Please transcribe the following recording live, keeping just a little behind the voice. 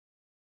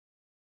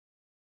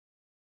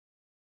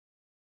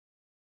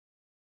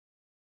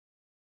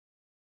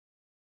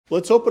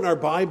Let's open our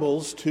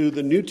Bibles to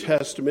the New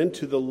Testament,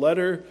 to the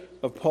letter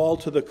of Paul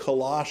to the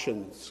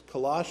Colossians.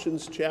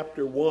 Colossians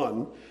chapter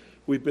 1.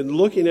 We've been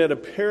looking at a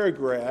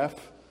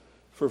paragraph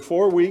for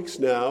 4 weeks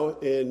now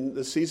in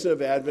the season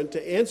of Advent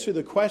to answer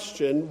the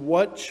question,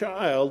 what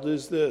child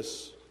is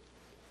this?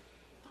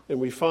 And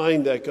we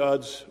find that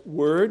God's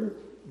Word,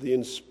 the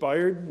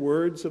inspired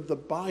words of the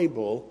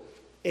Bible,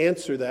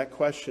 answer that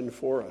question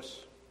for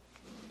us.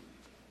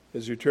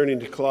 As you're turning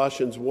to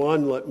Colossians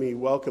 1, let me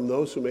welcome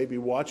those who may be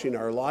watching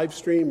our live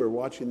stream or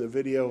watching the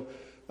video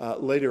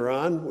later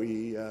on.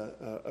 We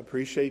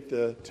appreciate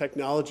the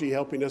technology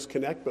helping us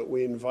connect, but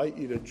we invite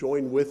you to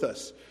join with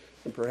us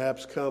and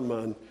perhaps come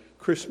on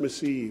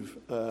Christmas Eve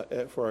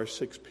for our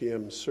 6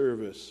 p.m.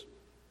 service.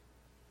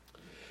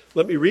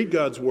 Let me read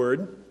God's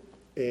Word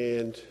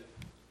and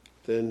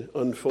then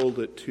unfold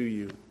it to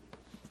you.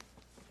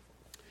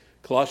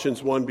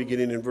 Colossians 1,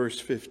 beginning in verse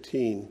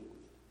 15.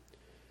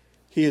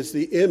 He is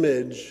the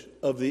image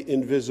of the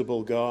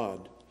invisible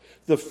God,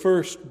 the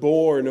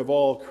firstborn of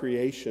all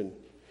creation.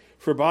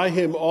 For by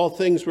him all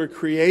things were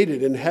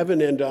created in heaven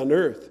and on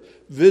earth,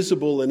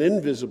 visible and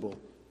invisible,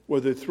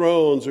 whether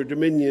thrones or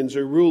dominions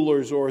or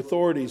rulers or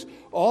authorities.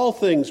 All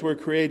things were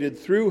created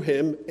through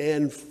him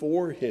and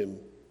for him.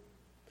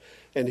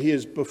 And he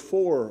is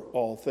before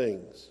all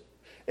things.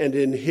 And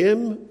in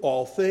him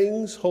all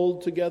things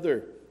hold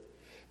together.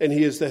 And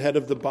he is the head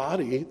of the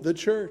body, the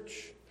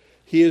church.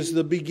 He is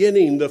the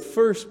beginning, the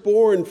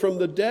firstborn from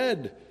the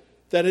dead,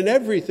 that in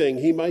everything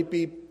he might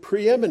be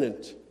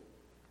preeminent.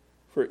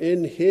 For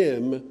in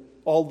him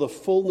all the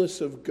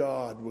fullness of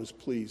God was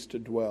pleased to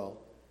dwell.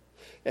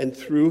 And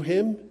through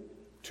him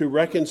to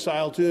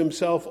reconcile to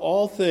himself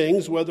all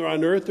things, whether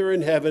on earth or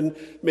in heaven,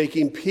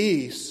 making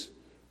peace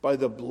by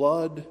the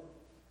blood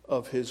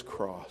of his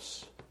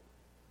cross.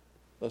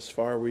 Thus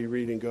far we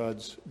read in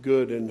God's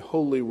good and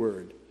holy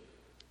word.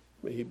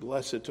 May he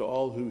bless it to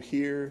all who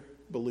hear,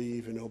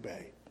 believe, and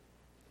obey.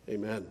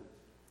 Amen.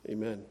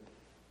 Amen.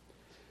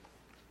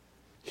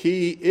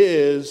 He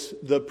is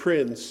the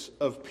Prince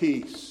of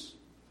Peace.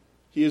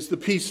 He is the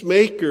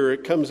peacemaker.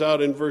 It comes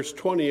out in verse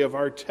 20 of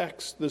our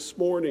text this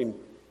morning.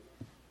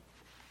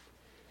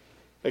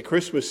 At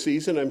Christmas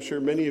season, I'm sure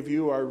many of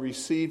you are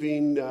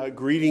receiving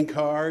greeting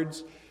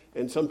cards,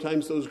 and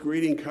sometimes those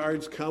greeting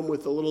cards come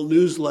with a little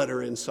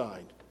newsletter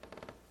inside.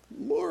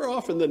 More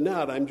often than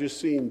not, I'm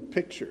just seeing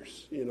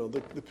pictures,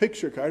 the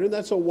picture card, and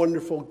that's a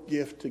wonderful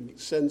gift to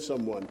send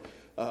someone,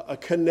 a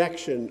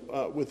connection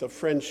with a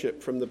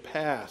friendship from the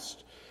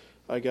past.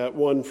 I got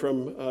one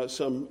from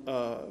some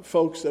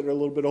folks that are a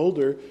little bit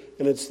older,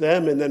 and it's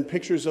them, and then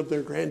pictures of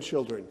their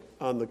grandchildren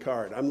on the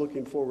card. I'm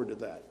looking forward to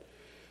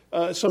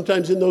that.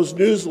 Sometimes in those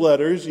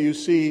newsletters, you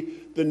see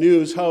the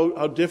news,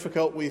 how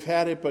difficult we've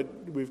had it, but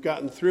we've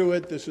gotten through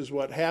it. This is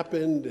what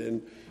happened,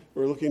 and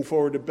we're looking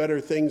forward to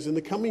better things in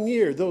the coming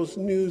year, those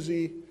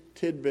newsy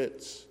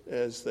tidbits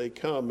as they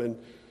come.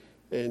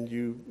 And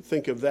you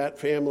think of that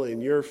family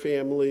and your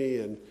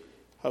family and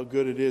how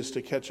good it is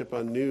to catch up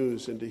on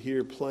news and to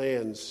hear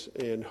plans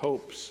and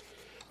hopes.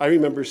 I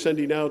remember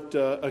sending out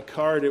a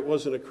card. It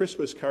wasn't a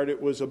Christmas card.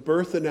 It was a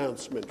birth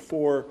announcement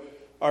for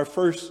our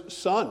first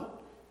son.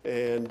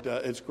 And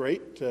it's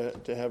great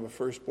to have a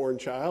firstborn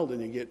child,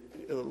 and you get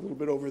a little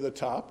bit over the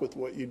top with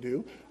what you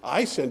do.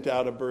 I sent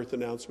out a birth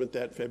announcement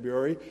that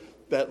February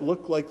that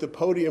looked like the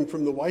podium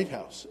from the White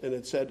House, and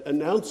it said,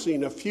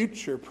 announcing a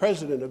future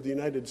president of the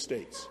United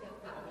States.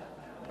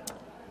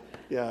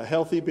 Yeah, a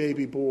healthy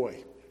baby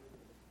boy.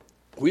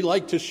 We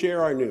like to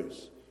share our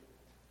news,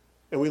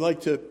 and we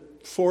like to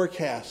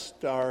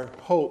forecast our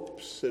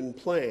hopes and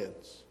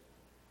plans.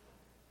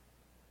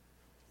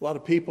 A lot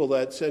of people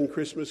that send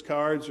Christmas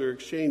cards or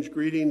exchange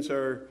greetings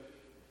are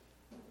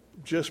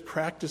just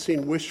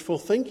practicing wishful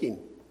thinking.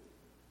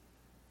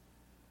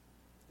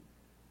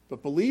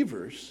 But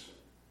believers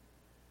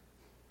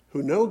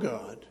who know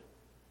God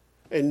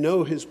and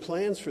know his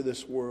plans for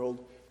this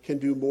world can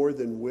do more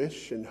than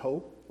wish and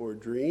hope or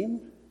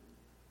dream.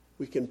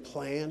 We can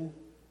plan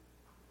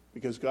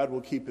because God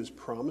will keep his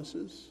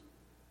promises.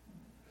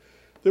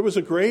 There was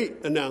a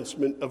great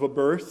announcement of a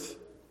birth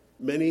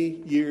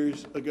many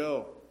years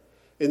ago.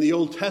 In the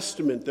Old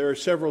Testament, there are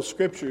several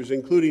scriptures,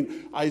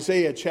 including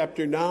Isaiah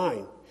chapter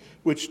 9,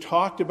 which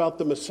talked about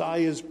the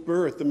Messiah's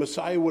birth. The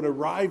Messiah would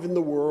arrive in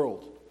the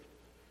world.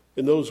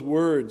 And those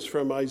words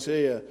from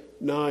Isaiah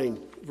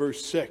 9,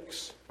 verse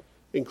 6,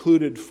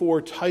 included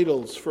 4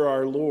 titles for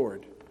our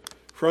Lord.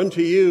 For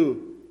unto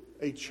you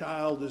a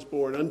child is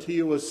born, unto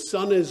you a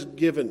son is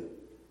given,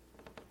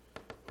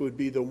 who would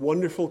be the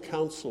wonderful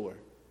counselor,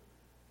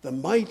 the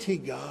mighty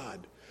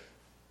God,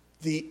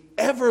 the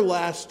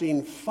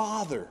everlasting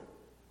Father,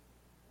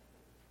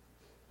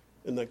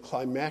 and the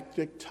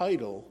climactic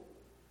title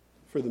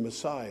for the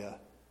Messiah,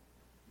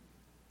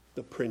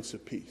 the Prince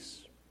of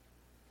Peace.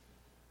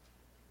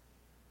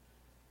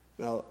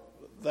 Now,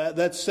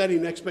 that's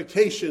setting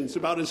expectations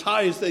about as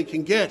high as they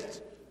can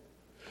get.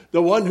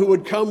 The one who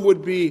would come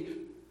would be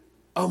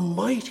a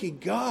mighty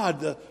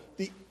God, the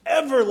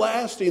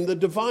everlasting. The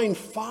divine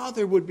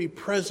Father would be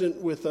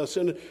present with us,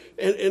 and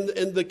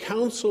the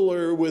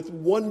counselor with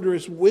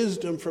wondrous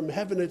wisdom from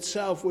heaven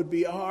itself would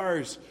be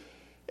ours.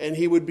 And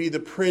he would be the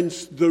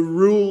prince, the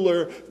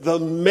ruler, the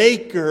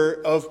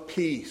maker of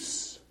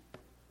peace.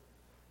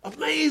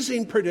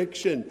 Amazing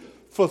prediction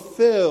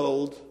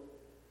fulfilled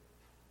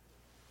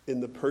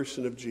in the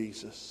person of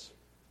Jesus.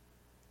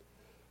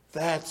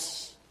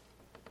 That's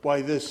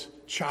why this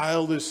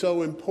child is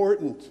so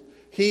important.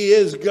 He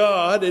is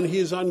God, and he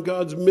is on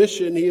God's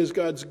mission. He is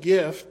God's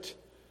gift,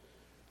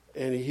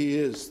 and he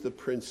is the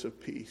Prince of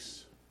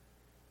Peace.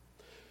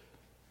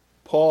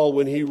 Paul,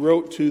 when he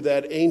wrote to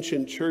that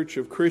ancient church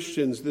of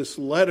Christians this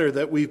letter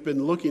that we've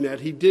been looking at,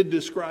 he did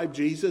describe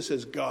Jesus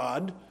as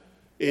God.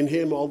 In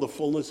him all the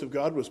fullness of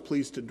God was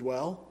pleased to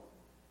dwell.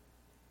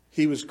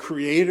 He was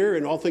creator,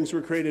 and all things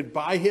were created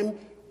by him.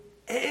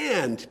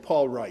 And,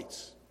 Paul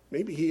writes,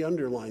 maybe he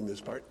underlined this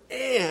part,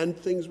 and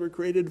things were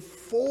created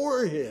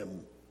for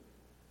him.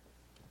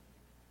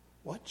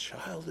 What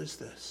child is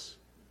this?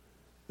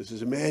 This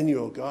is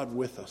Emmanuel, God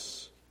with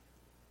us.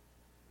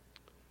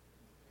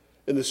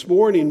 And this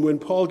morning, when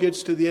Paul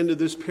gets to the end of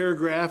this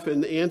paragraph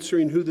and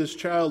answering who this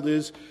child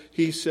is,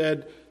 he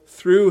said,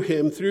 through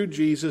him, through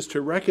Jesus,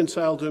 to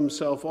reconcile to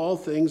himself all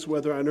things,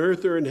 whether on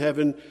earth or in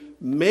heaven,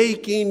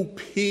 making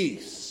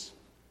peace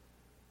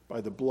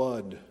by the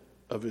blood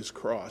of his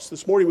cross.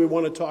 This morning we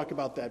want to talk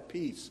about that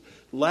peace.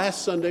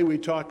 Last Sunday we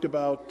talked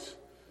about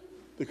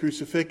the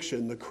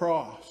crucifixion, the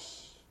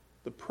cross,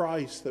 the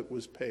price that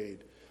was paid,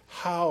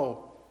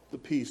 how the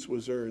peace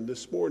was earned.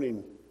 This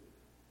morning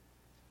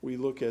we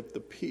look at the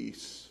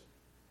peace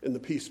and the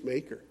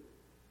peacemaker.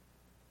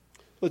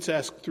 Let's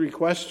ask three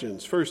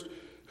questions. First,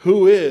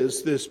 who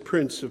is this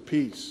Prince of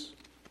Peace?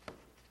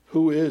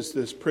 Who is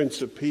this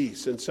Prince of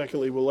Peace? And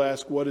secondly, we'll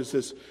ask, what is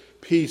this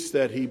peace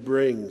that he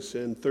brings?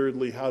 And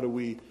thirdly, how do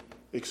we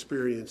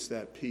experience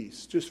that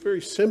peace? Just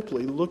very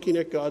simply looking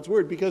at God's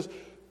word, because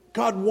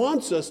God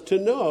wants us to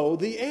know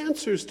the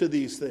answers to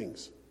these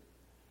things.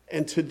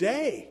 And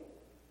today,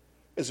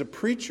 as a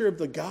preacher of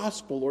the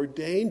gospel,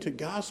 ordained to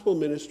gospel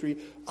ministry,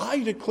 I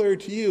declare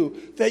to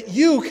you that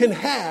you can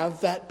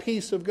have that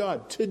peace of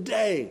God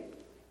today.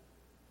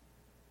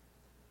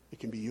 It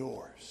can be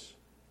yours.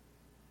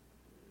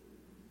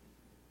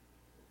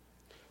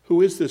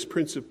 Who is this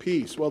Prince of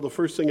Peace? Well, the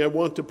first thing I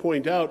want to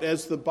point out,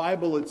 as the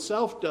Bible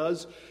itself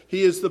does,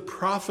 he is the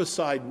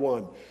prophesied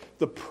one.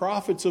 The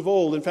prophets of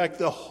old, in fact,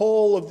 the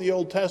whole of the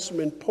Old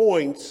Testament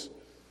points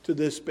to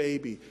this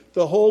baby.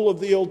 The whole of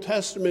the Old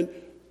Testament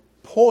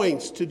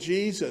points to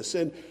Jesus.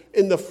 And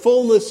in the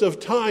fullness of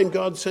time,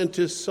 God sent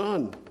his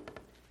Son.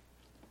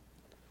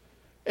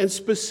 And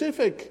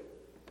specific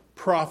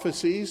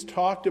prophecies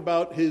talked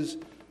about his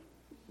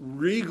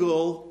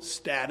regal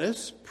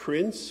status,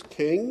 prince,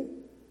 king,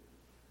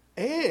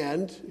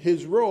 and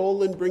his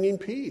role in bringing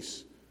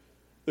peace.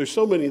 There's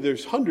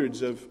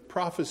hundreds of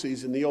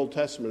prophecies in the Old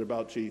Testament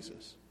about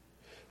Jesus.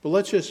 But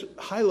let's just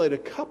highlight a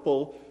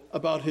couple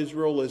about his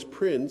role as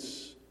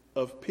Prince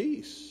of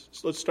Peace.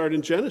 So let's start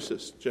in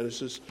Genesis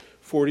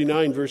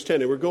 49, verse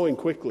 10. And we're going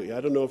quickly.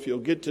 I don't know if you'll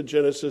get to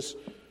Genesis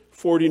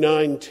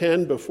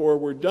 49:10 before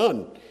we're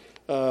done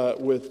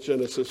with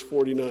Genesis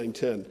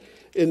 49:10.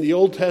 In the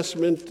Old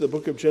Testament, the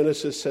book of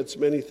Genesis sets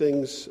many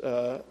things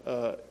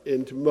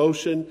into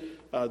motion.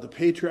 The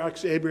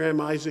patriarchs, Abraham,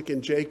 Isaac,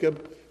 and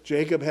Jacob.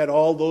 Jacob had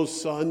all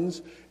those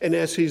sons. And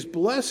as he's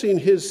blessing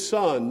his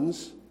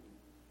sons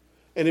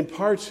and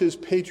imparts his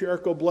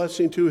patriarchal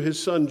blessing to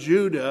his son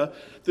Judah,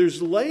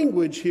 there's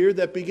language here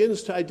that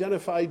begins to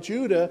identify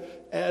Judah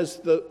as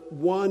the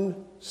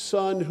one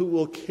son who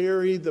will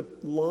carry the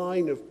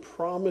line of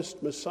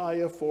promised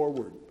Messiah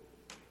forward.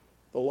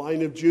 The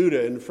line of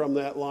Judah, and from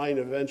that line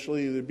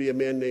eventually there'd be a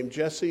man named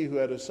Jesse who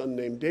had a son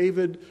named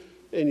David,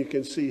 and you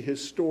can see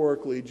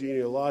historically,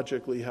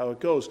 genealogically how it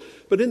goes.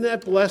 But in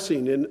that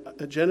blessing, in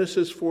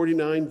Genesis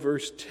 49,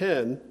 verse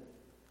 10,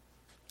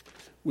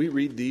 we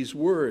read these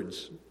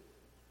words,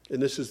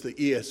 and this is the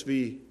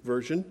ESV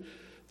version.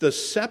 The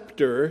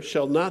scepter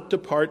shall not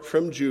depart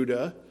from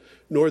Judah,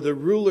 nor the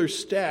ruler's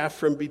staff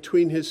from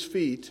between his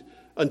feet,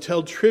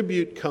 until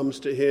tribute comes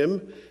to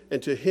him,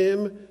 and to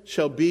him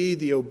shall be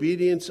the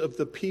obedience of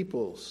the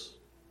peoples.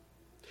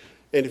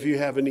 And if you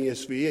have an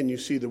ESV and you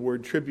see the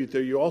word tribute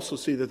there, you also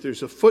see that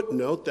there's a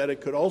footnote that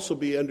it could also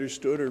be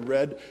understood or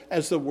read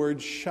as the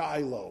word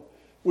Shiloh,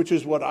 which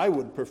is what I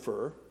would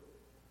prefer,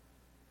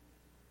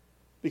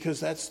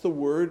 because that's the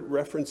word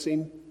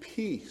referencing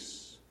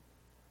peace.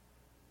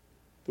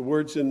 The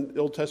words in the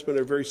Old Testament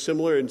are very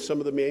similar, and some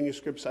of the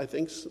manuscripts, I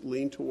think,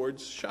 lean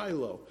towards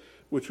Shiloh,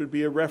 which would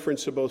be a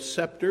reference to both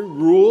scepter,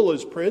 rule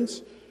as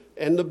prince,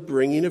 and the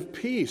bringing of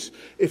peace.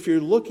 If you're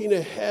looking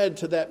ahead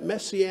to that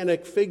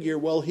messianic figure,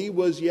 while he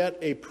was yet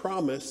a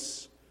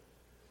promise,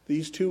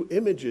 these two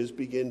images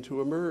begin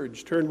to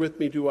emerge. Turn with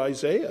me to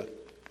Isaiah.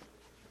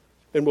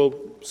 And we'll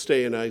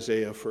stay in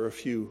Isaiah for a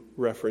few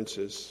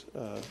references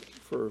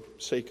for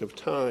sake of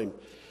time.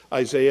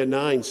 Isaiah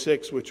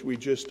 9:6, which we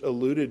just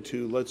alluded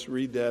to. Let's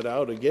read that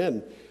out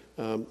again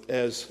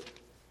as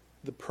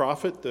The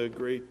prophet, the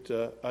great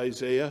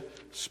Isaiah,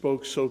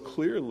 spoke so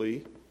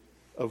clearly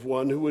of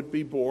one who would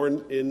be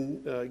born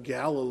in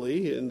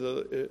Galilee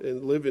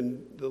and live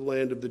in the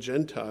land of the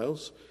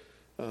Gentiles.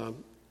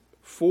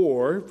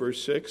 For,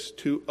 verse 6,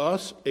 to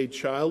us a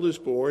child is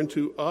born,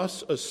 to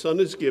us a son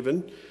is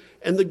given,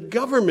 and the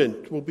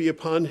government will be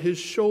upon his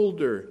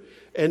shoulder,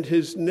 and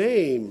his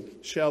name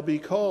shall be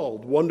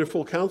called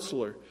Wonderful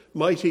Counselor,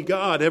 Mighty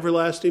God,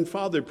 Everlasting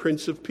Father,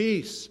 Prince of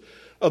Peace.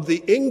 Of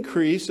the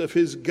increase of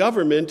his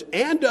government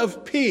and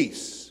of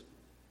peace,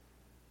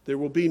 there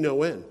will be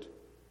no end.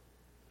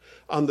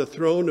 On the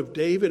throne of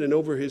David and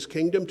over his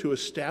kingdom, to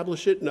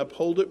establish it and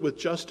uphold it with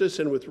justice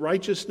and with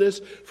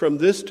righteousness from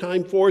this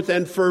time forth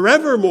and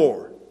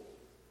forevermore.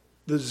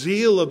 The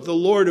zeal of the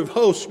Lord of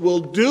hosts will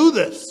do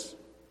this.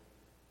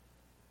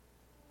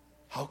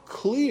 How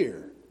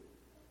clear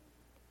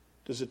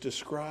does it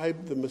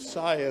describe the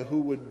Messiah who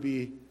would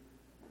be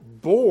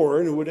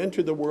born, who would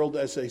enter the world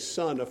as a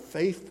son, a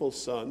faithful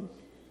son,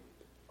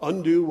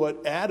 undo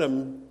what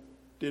Adam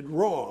did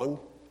wrong,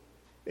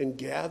 and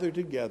gather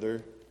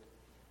together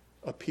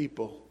a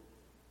people.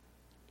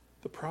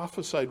 The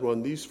prophesied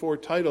one, these 4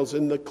 titles,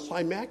 and the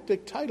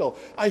climactic title.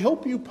 I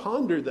hope you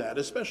ponder that,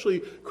 especially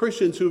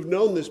Christians who've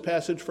known this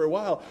passage for a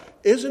while.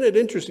 Isn't it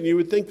interesting? You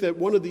would think that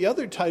one of the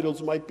other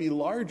titles might be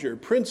larger.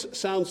 Prince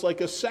sounds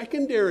like a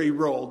secondary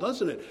role,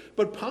 doesn't it?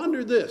 But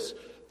ponder this,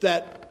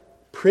 that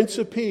Prince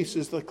of Peace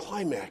is the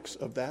climax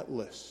of that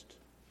list.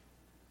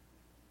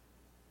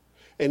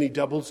 And he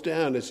doubles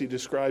down as he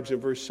describes in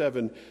verse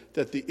 7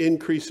 that the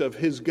increase of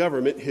his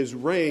government, his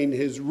reign,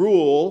 his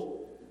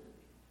rule,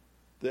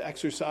 the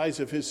exercise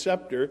of his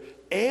scepter,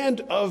 and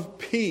of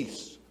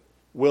peace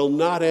will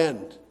not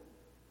end.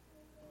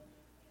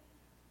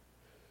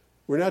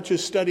 We're not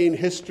just studying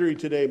history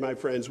today, my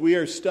friends. We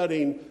are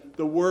studying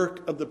the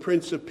work of the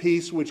Prince of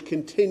Peace, which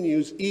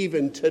continues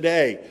even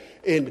today.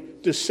 In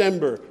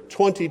December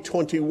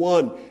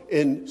 2021,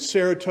 in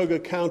Saratoga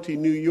County,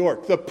 New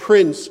York, the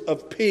Prince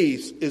of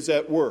Peace is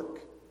at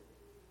work.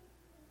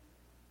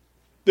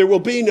 There will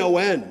be no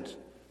end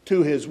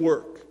to his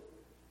work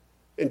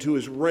and to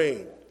his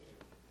reign.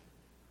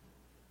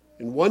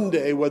 And one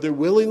day, whether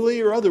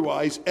willingly or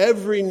otherwise,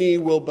 every knee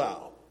will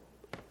bow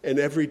and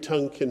every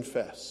tongue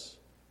confess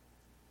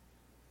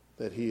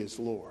that he is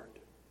Lord,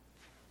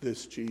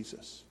 this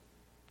Jesus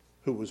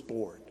who was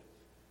born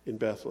in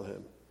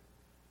Bethlehem.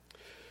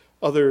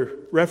 Other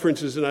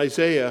references in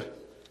Isaiah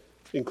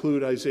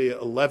include Isaiah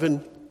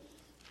 11.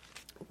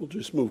 We'll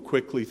just move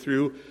quickly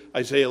through.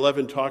 Isaiah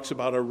 11 talks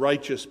about a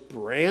righteous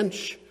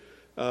branch,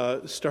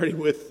 starting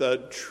with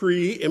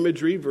tree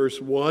imagery, verse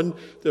 1.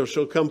 There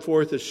shall come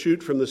forth a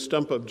shoot from the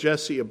stump of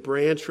Jesse, a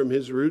branch from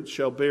his roots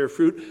shall bear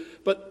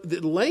fruit. But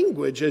the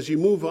language, as you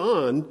move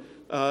on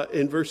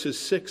in verses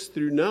 6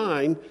 through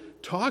 9,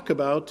 talk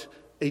about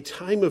a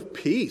time of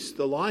peace.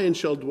 The lion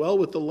shall dwell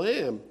with the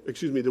lamb.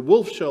 The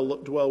wolf shall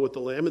dwell with the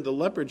lamb, and the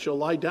leopard shall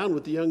lie down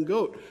with the young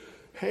goat.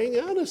 Hang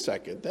on a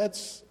second.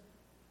 That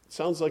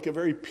sounds like a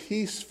very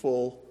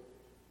peaceful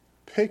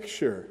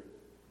picture.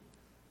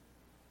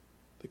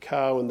 The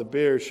cow and the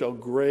bear shall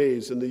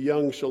graze, and the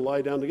young shall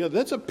lie down together.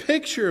 That's a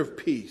picture of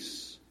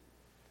peace.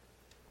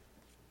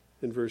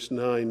 In verse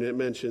 9, it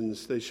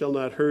mentions, they shall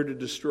not hurt or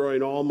destroy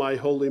in all my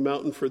holy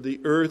mountain, for the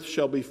earth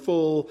shall be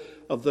full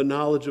of the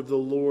knowledge of the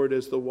Lord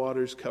as the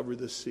waters cover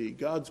the sea.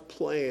 God's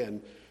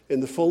plan in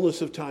the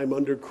fullness of time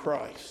under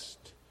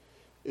Christ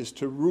is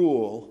to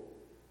rule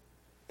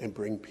and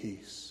bring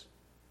peace.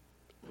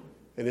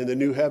 And in the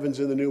new heavens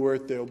and the new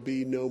earth, there will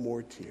be no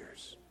more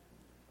tears,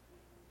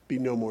 be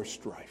no more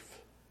strife.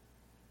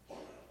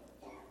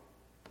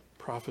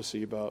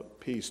 Prophecy about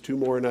peace. 2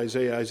 more in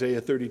Isaiah.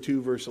 Isaiah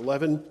 32, verse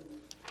 11.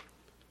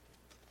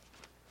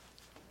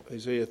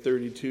 Isaiah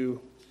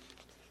 32,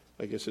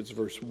 I guess it's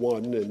verse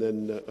 1, and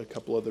then a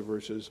couple other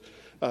verses.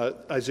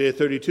 Isaiah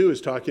 32 is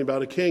talking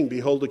about a king.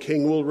 Behold, a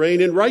king will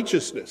reign in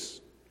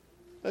righteousness.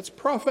 That's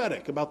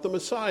prophetic about the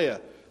Messiah,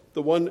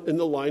 the one in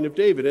the line of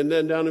David. And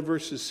then down in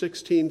verses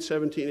 16,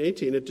 17,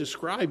 18, it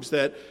describes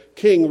that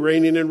king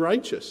reigning in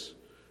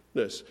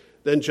righteousness.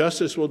 Then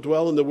justice will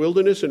dwell in the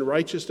wilderness, and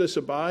righteousness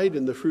abide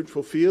in the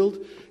fruitful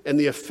field. And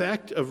the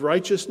effect of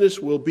righteousness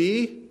will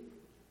be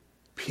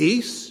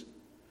peace.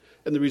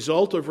 And the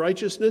result of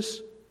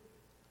righteousness,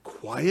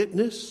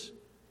 quietness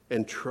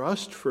and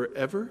trust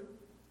forever.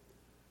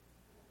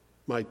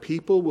 My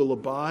people will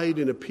abide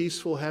in a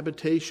peaceful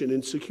habitation,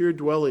 in secure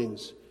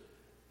dwellings,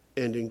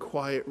 and in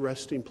quiet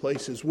resting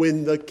places.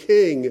 When the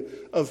King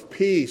of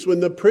Peace, when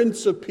the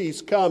Prince of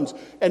Peace comes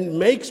and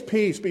makes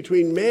peace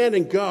between man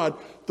and God,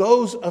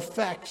 those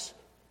effects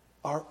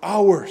are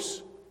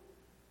ours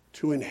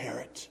to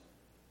inherit.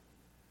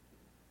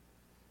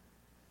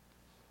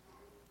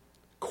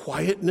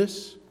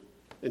 Quietness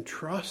and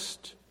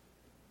trust,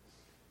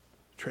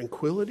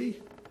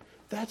 tranquility,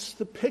 that's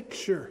the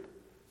picture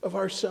of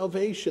our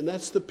salvation.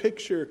 That's the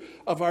picture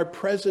of our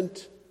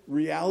present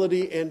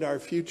reality and our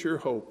future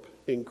hope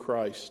in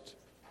Christ.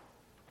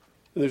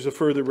 And there's a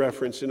further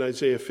reference in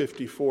Isaiah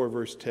 54,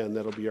 verse 10.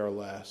 That'll be our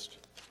last.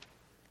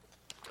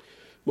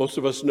 Most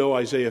of us know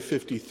Isaiah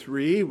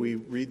 53. We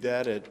read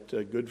that at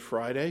Good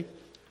Friday,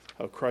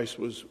 how Christ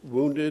was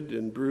wounded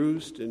and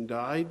bruised and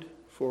died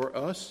for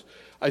us.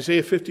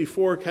 Isaiah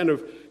 54 kind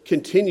of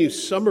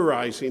continues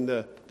summarizing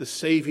the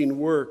saving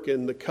work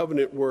and the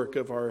covenant work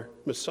of our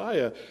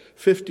Messiah.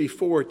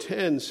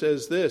 54:10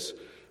 says this,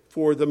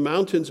 "For the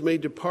mountains may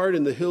depart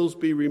and the hills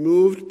be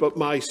removed, but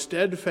my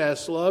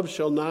steadfast love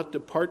shall not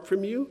depart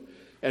from you,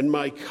 and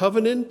my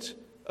covenant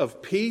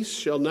of peace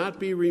shall not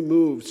be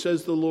removed,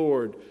 says the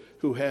Lord,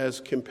 who has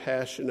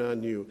compassion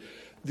on you."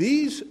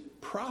 These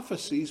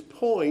prophecies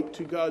point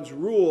to God's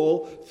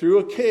rule through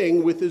a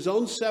king with his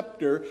own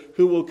scepter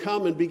who will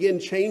come and begin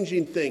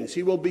changing things.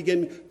 He will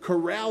begin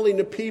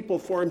corralling a people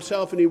for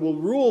himself, and he will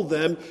rule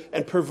them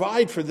and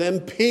provide for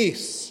them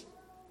peace.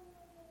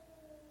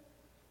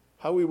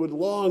 How we would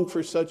long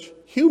for such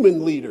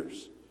human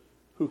leaders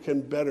who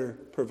can better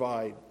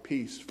provide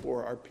peace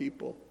for our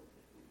people.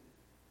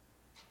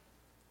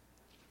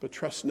 But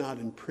trust not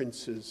in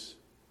princes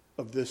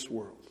of this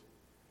world.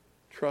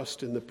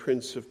 Trust in the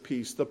Prince of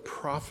Peace, the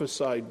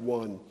prophesied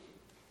one.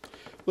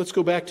 Let's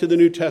go back to the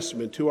New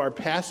Testament, to our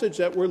passage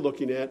that we're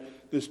looking at,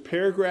 this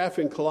paragraph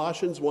in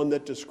Colossians 1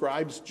 that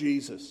describes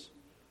Jesus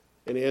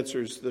and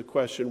answers the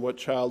question, what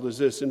child is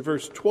this? In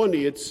verse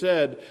 20, it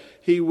said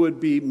he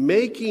would be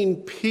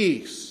making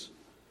peace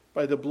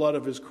by the blood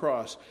of his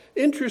cross.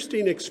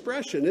 Interesting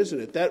expression, isn't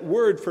it? That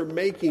word for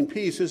making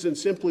peace isn't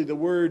simply the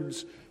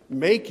words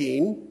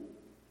making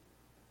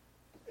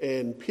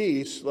and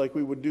peace, like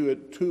we would do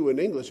it too in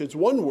English. It's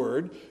one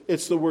word.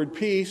 It's the word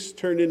peace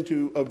turned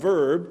into a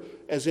verb,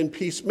 as in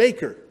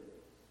peacemaker.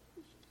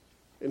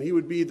 And he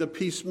would be the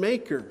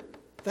peacemaker.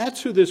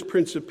 That's who this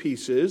Prince of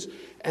Peace is,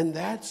 and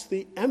that's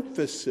the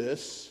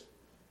emphasis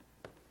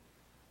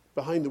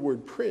behind the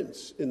word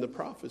prince in the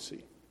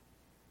prophecy.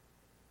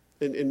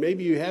 And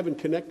maybe you haven't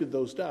connected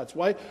those dots.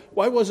 Why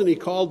wasn't he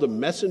called the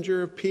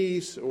messenger of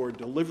peace or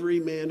delivery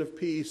man of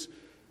peace?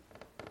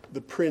 The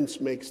prince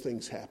makes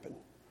things happen.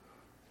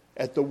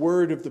 At the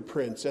word of the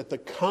prince, at the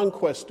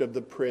conquest of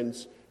the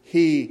prince,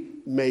 he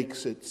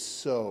makes it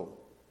so.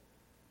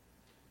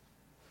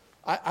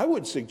 I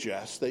would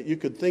suggest that you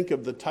could think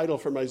of the title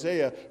from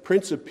Isaiah,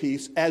 Prince of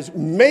Peace, as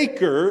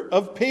maker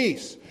of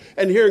peace.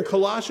 And here in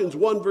Colossians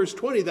 1 verse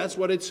 20, that's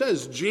what it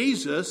says.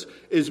 Jesus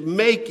is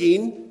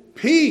making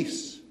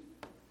peace.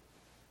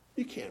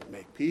 You can't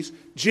make peace.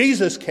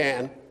 Jesus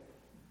can.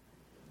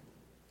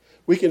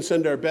 We can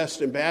send our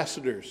best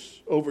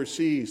ambassadors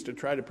overseas to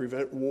try to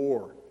prevent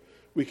war.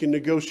 We can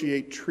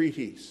negotiate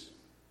treaties.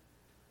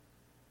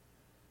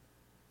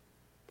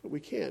 But we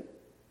can't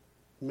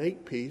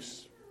make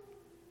peace.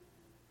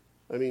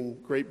 I mean,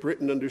 Great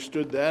Britain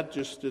understood that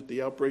just at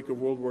the outbreak of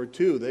World War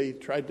II. They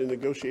tried to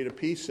negotiate a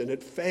peace and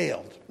it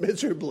failed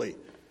miserably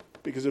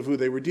because of who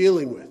they were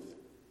dealing with.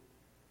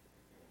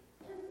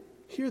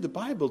 Here the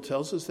Bible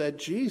tells us that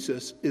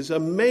Jesus is a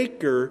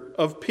maker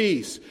of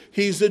peace.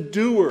 He's a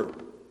doer.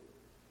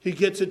 He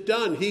gets it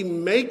done. He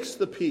makes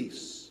the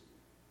peace.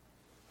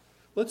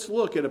 Let's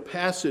look at a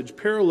passage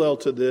parallel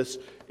to this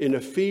in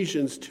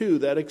Ephesians 2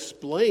 that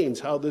explains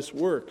how this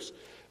works.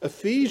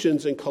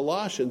 Ephesians and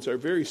Colossians are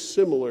very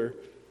similar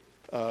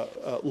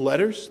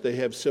letters. They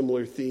have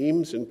similar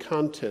themes and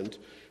content.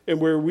 And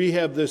where we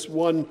have this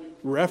one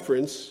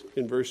reference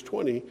in verse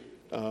 20,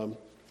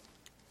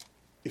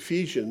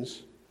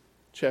 Ephesians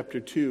chapter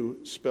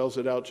 2 spells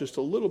it out just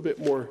a little bit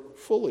more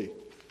fully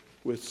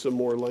with some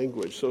more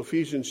language. So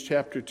Ephesians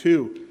chapter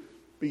 2,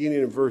 beginning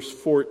in verse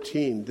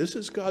 14. This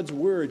is God's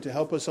word to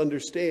help us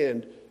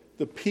understand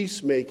the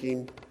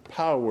peacemaking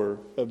power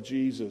of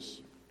Jesus.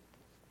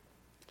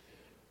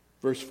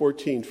 Verse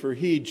 14, "For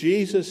he,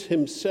 Jesus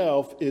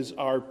himself, is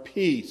our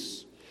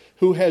peace,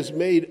 who has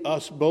made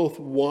us both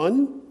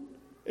one,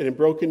 and had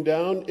broken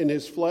down in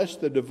his flesh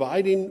the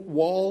dividing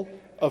wall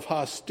of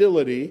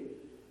hostility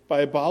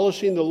by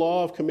abolishing the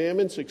law of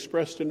commandments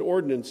expressed in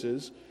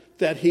ordinances,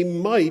 that he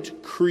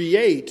might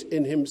create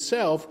in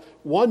himself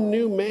one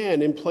new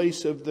man in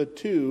place of the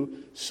two,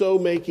 so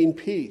making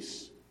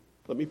peace."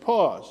 Let me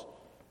pause.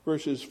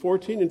 Verses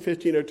 14 and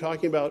 15 are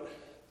talking about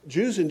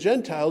Jews and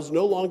Gentiles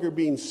no longer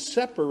being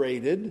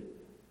separated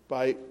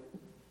by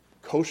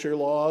kosher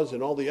laws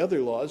and all the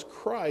other laws.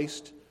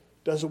 Christ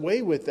does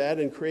away with that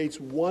and creates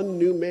one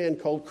new man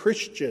called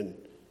Christian.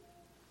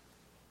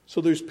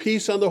 So there's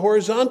peace on the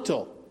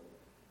horizontal.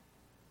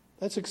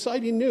 That's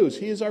exciting news.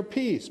 He is our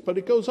peace. But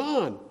it goes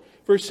on.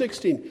 Verse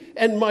 16,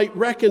 "And might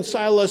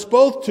reconcile us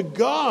both to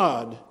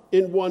God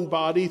in one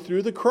body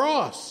through the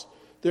cross,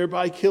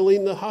 thereby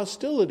killing the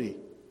hostility."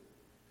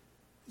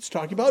 It's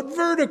talking about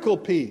vertical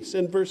peace.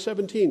 In verse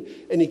 17,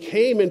 "And he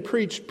came and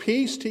preached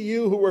peace to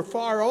you who were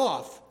far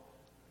off,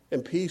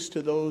 and peace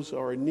to those who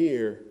are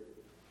near.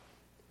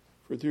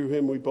 For through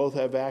him we both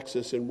have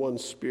access in one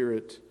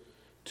spirit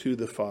to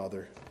the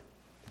Father."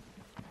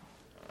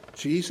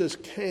 Jesus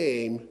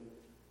came,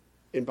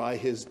 and by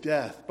his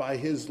death, by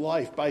his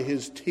life, by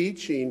his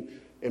teaching,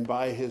 and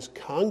by his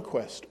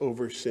conquest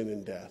over sin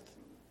and death,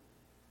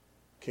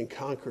 can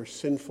conquer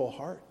sinful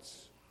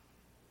hearts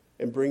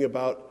and bring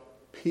about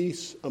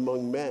peace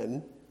among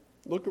men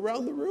Look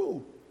around the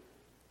room.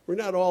 We're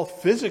not all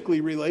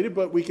physically related,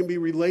 but we can be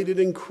related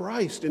in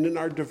Christ. And in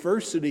our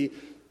diversity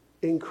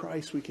in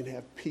Christ, we can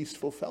have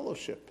peaceful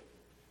fellowship.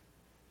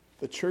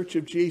 The Church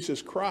of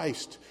Jesus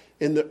Christ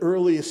in the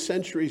earliest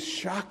centuries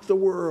shocked the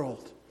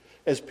world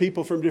as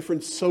people from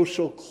different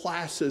social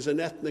classes and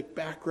ethnic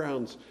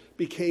backgrounds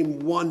became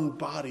one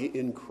body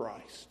in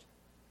Christ.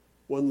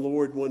 One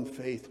Lord, one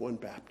faith, one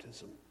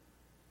baptism.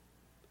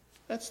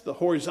 That's the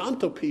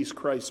horizontal peace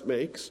Christ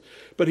makes.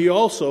 But he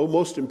also,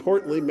 most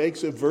importantly,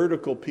 makes a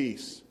vertical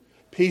peace.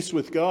 Peace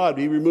with God.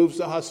 He removes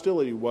the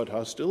hostility. What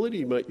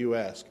hostility, might you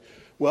ask?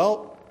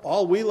 Well,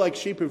 all we like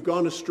sheep have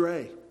gone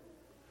astray.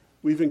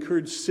 We've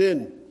incurred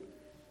sin,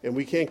 and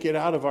we can't get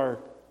out of our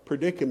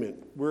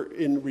predicament. We're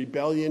in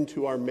rebellion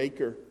to our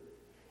Maker.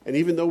 And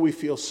even though we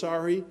feel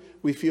sorry,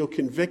 we feel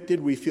convicted,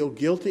 we feel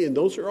guilty, and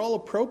those are all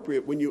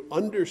appropriate when you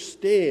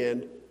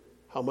understand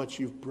how much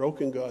you've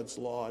broken God's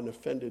law and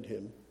offended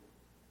him.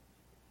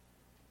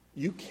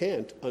 You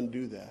can't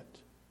undo that.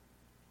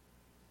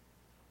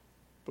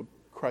 But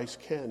Christ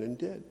can and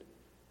did.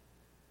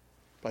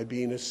 By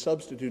being a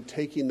substitute,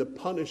 taking the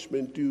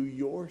punishment due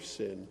your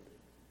sin,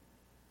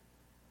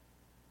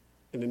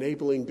 and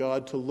enabling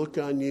God to look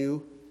on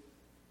you,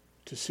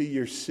 to see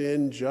your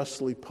sin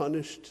justly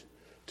punished,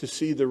 to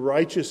see the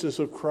righteousness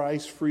of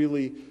Christ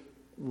freely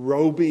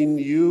robing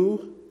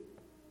you,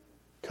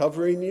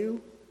 covering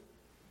you,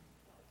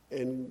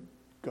 and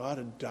God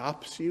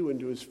adopts you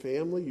into his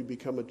family. You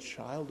become a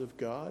child of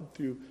God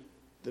through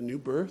the new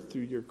birth,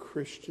 through your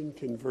Christian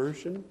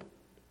conversion.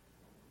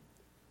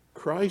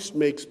 Christ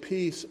makes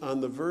peace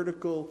on the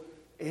vertical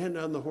and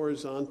on the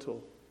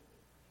horizontal.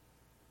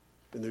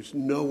 And there's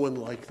no one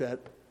like that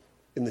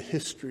in the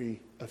history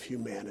of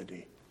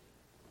humanity.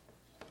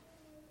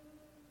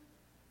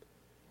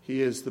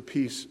 He is the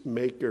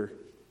peacemaker.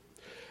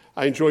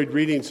 I enjoyed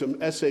reading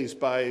some essays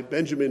by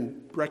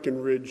Benjamin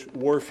Breckinridge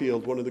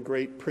Warfield, one of the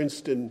great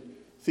Princeton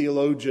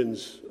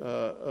theologians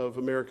of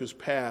America's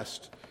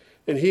past.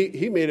 And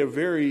he made a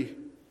very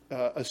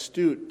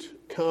astute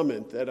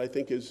comment that I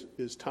think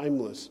is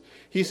timeless.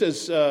 He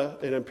says,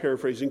 and I'm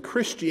paraphrasing,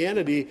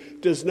 Christianity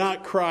does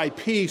not cry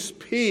peace,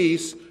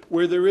 peace,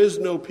 where there is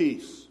no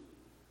peace.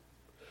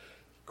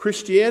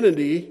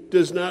 Christianity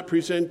does not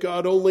present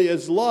God only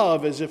as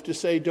love, as if to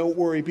say, don't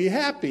worry, be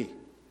happy.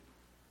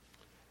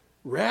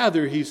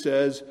 Rather, he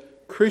says,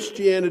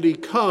 Christianity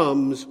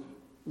comes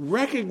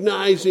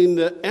recognizing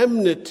the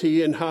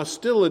enmity and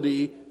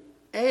hostility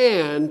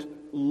and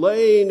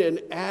laying an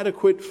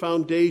adequate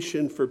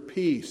foundation for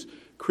peace.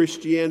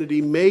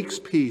 Christianity makes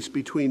peace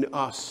between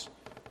us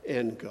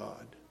and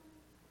God.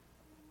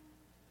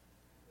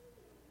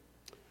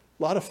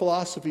 A lot of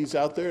philosophies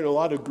out there and a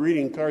lot of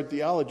greeting card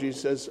theology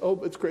says,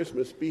 oh, it's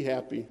Christmas, be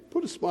happy.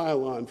 Put a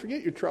smile on,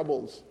 forget your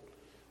troubles,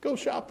 go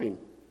shopping.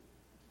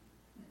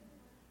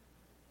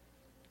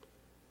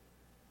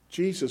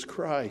 Jesus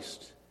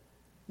Christ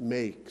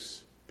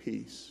makes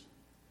peace.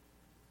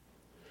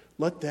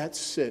 Let that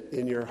sit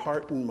in your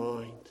heart and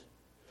mind.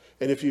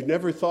 And if you've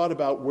never thought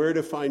about where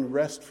to find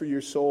rest for your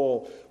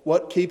soul,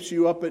 what keeps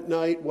you up at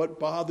night, what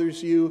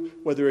bothers you,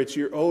 whether it's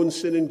your own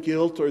sin and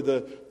guilt or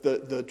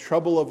the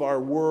trouble of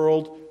our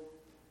world,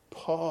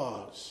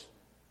 pause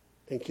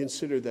and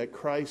consider that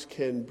Christ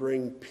can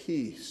bring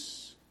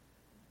peace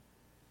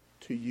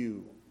to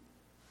you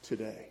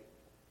today.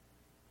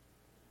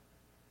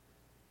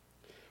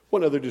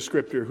 One other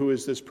descriptor, who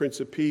is this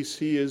Prince of Peace?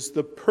 He is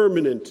the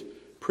permanent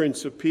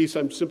Prince of Peace.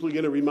 I'm simply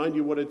going to remind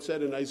you what it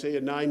said in Isaiah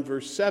 9,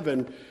 verse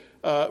 7.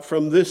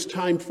 From this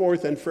time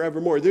forth and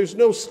forevermore. There's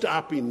no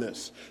stopping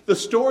this. The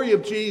story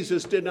of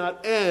Jesus did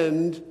not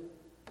end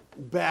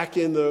back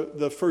in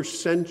the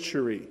first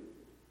century.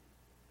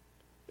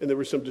 And there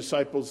were some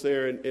disciples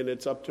there, and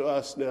it's up to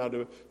us now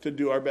to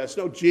do our best.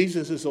 No,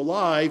 Jesus is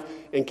alive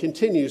and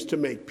continues to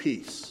make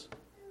peace,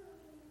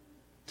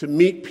 to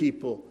meet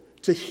people,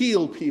 to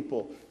heal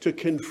people, to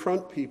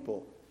confront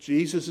people.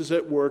 Jesus is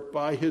at work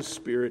by his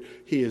Spirit.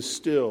 He is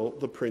still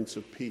the Prince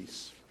of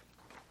Peace.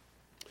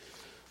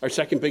 Our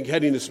second big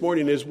heading this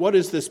morning is, what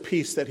is this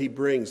peace that he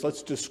brings?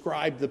 Let's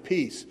describe the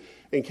peace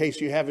in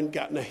case you haven't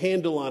gotten a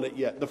handle on it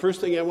yet. The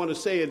first thing I want to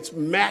say, it's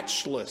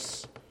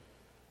matchless.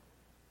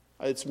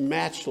 It's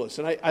matchless.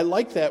 And I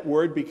like that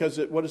word because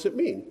what does it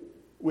mean?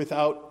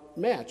 Without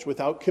match,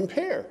 without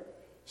compare.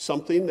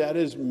 Something that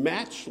is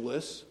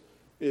matchless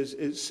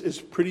is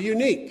pretty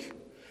unique.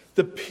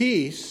 The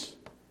peace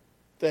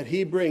that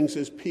he brings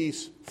is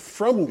peace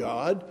from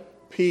God,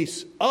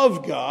 peace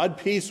of God,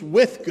 peace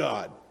with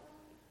God.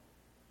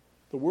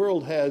 The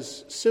world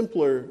has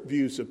simpler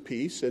views of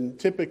peace, and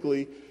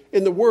typically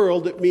in the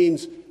world it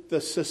means the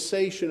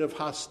cessation of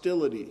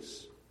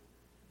hostilities.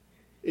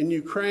 In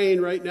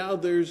Ukraine right now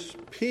there's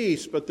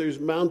peace, but there's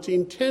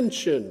mounting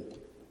tension.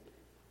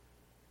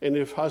 And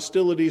if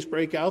hostilities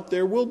break out,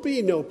 there will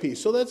be no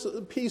peace.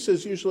 So peace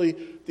is usually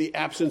the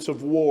absence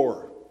of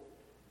war,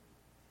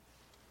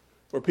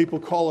 where people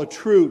call a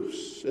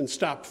truce and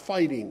stop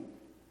fighting,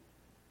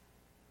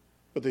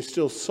 but they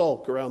still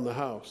sulk around the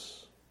house.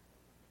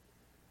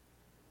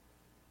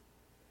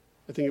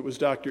 I think it was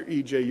Dr.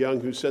 E.J.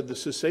 Young who said the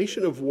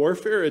cessation of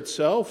warfare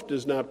itself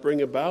does not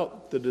bring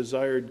about the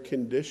desired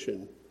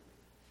condition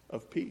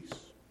of peace.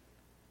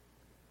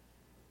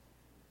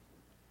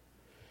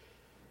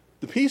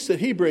 The peace that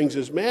he brings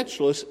is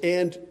matchless,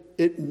 and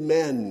it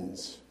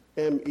mends.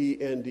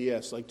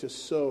 M-E-N-D-S, like to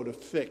sew, to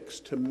fix,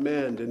 to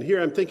mend. And here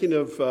I'm thinking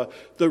of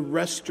the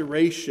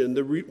restoration,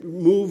 the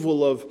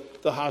removal of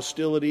the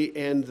hostility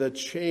and the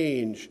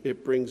change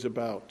it brings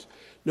about.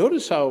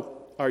 Notice how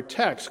our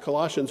text,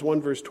 Colossians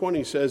 1 verse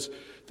 20, says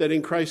that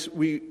in Christ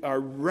we are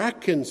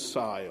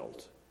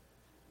reconciled.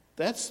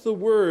 That's the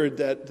word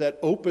that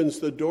opens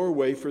the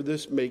doorway for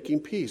this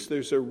making peace.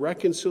 There's a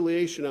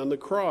reconciliation on the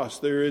cross.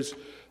 There is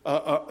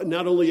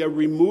not only a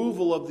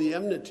removal of the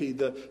enmity,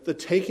 the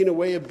taking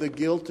away of the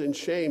guilt and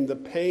shame, the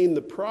paying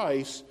the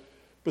price,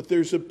 but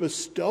there's a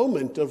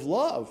bestowment of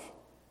love.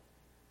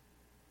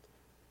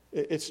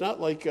 It's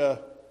not like a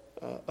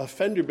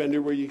fender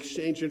bender where you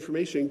exchange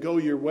information and go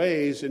your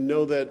ways and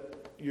know that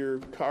your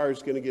car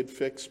is going to get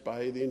fixed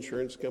by the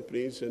insurance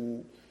companies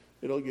and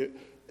it'll get...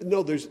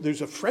 No,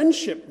 there's a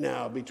friendship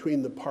now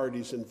between the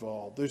parties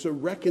involved. There's a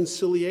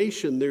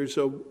reconciliation. There's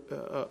a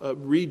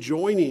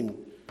rejoining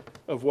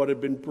of what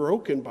had been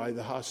broken by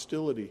the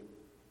hostility.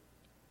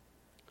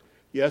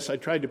 Yes, I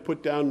tried to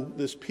put down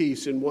this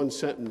peace in one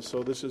sentence,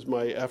 so this is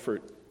my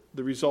effort.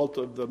 The result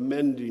of the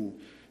mending.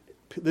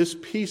 This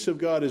peace of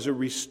God is a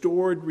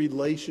restored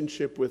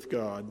relationship with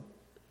God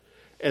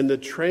and the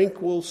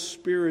tranquil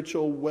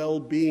spiritual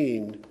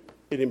well-being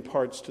it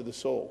imparts to the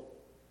soul.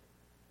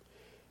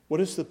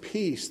 What is the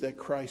peace that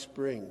Christ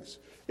brings?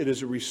 It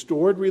is a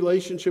restored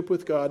relationship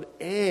with God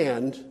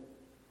and,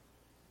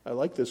 I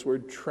like this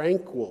word,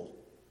 tranquil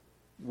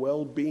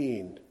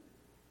well-being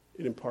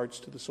it imparts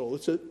to the soul.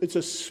 It's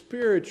a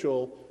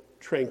spiritual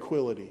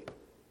tranquility.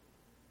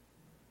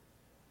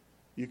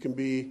 You can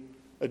be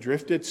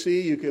adrift at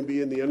sea, you can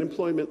be in the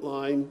unemployment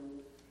line,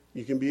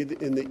 you can be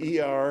in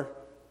the ER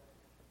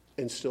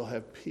and still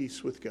have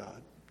peace with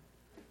God.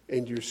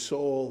 And your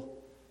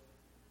soul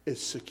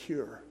is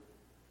secure.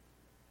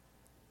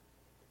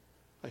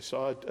 I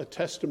saw a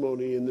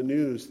testimony in the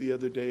news the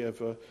other day of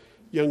a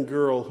young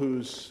girl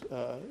whose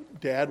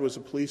dad was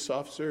a police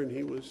officer and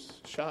he was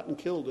shot and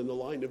killed in the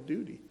line of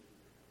duty.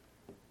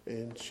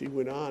 And she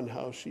went on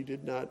how she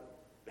did not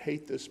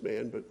hate this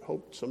man but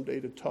hoped someday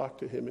to talk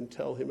to him and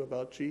tell him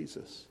about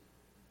Jesus.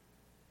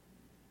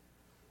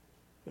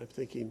 And I'm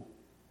thinking,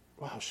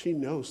 wow, she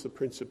knows the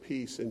Prince of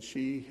Peace and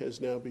she has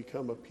now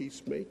become a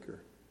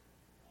peacemaker.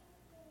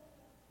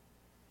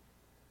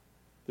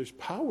 There's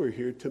power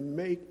here to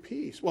make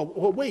peace. Well,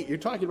 wait, you're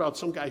talking about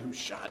some guy who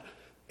shot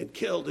and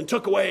killed and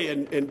took away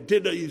and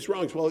did these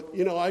wrongs. Well,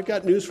 I've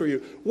got news for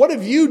you. What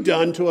have you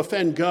done to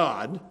offend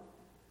God?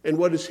 And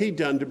what has he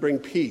done to bring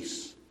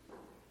peace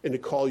and to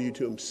call you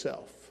to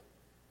himself?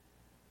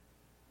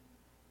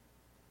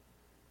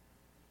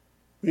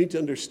 We need to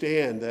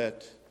understand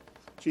that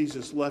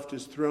Jesus left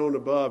his throne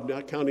above,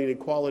 not counting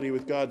equality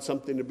with God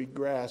something to be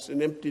grasped,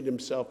 and emptied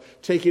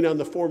himself, taking on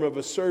the form of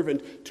a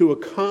servant to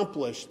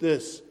accomplish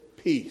this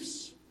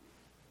peace.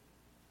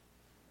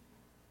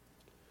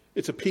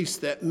 It's a peace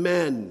that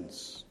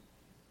mends.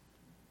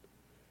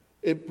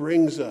 It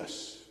brings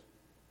us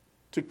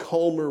to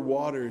calmer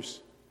waters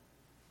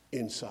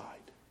inside.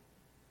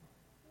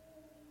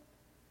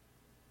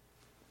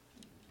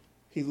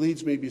 He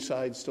leads me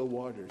beside still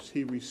waters.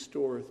 He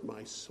restoreth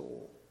my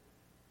soul.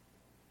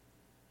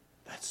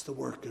 That's the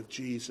work of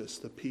Jesus,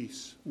 the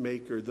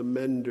peacemaker, the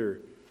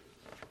mender.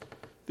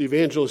 The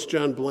evangelist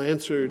John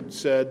Blanchard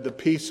said, the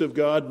peace of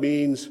God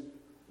means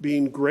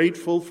being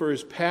grateful for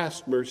his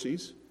past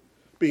mercies,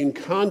 being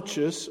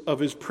conscious of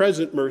his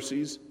present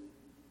mercies,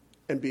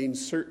 and being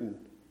certain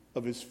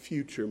of his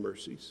future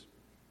mercies.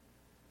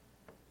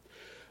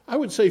 I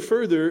would say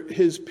further,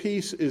 his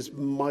peace is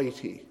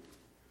mighty.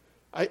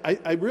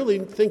 I really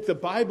think the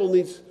Bible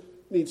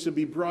needs to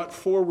be brought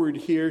forward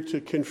here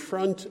to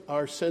confront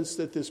our sense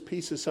that this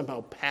peace is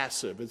somehow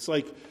passive. It's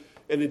like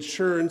an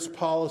insurance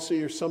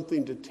policy or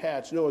something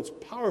detached. No, it's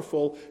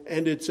powerful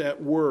and it's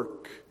at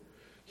work.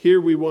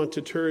 Here we want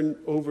to turn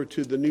over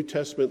to the New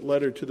Testament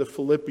letter to the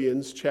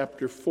Philippians,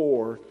 chapter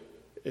 4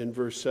 and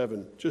verse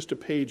 7. Just a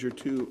page or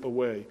two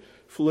away.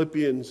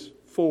 Philippians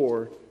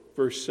 4,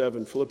 verse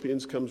 7.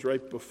 Philippians comes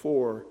right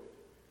before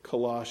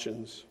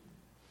Colossians.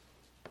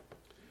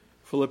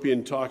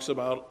 Philippians talks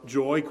about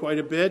joy quite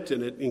a bit,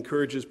 and it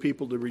encourages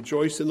people to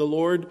rejoice in the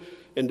Lord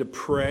and to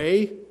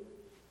pray.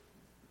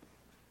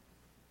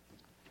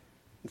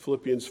 In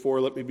Philippians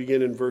 4, let me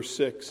begin in verse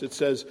 6. It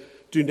says,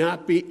 do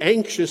not be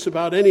anxious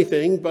about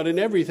anything, but in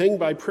everything,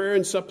 by prayer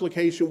and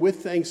supplication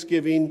with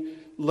thanksgiving,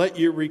 let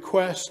your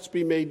requests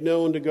be made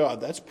known to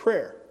God. That's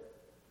prayer.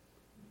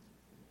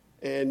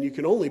 And you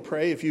can only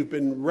pray if you've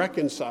been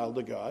reconciled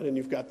to God and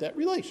you've got that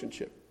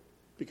relationship,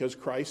 because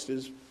Christ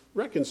has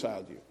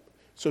reconciled you.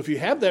 So if you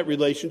have that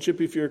relationship,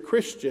 if you're a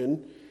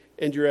Christian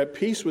and you're at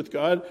peace with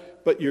God,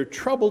 but you're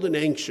troubled and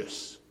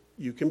anxious,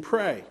 you can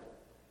pray.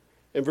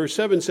 And verse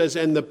 7 says,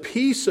 and the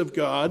peace of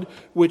God,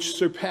 which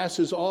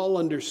surpasses all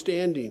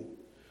understanding,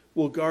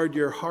 will guard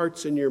your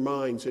hearts and your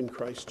minds in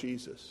Christ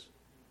Jesus.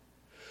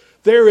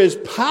 There is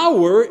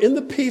power in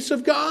the peace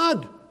of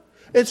God.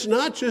 It's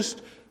not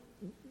just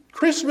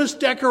Christmas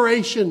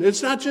decoration.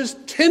 It's not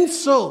just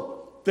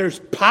tinsel. There's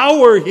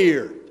power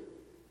here.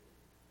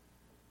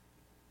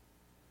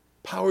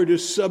 Power to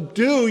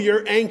subdue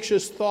your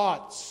anxious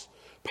thoughts.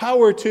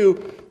 Power to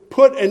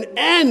put an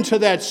end to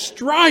that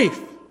strife.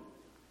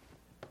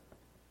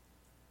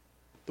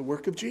 The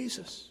work of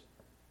Jesus.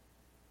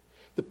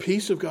 The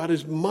peace of God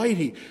is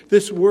mighty.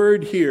 This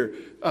word here,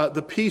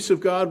 the peace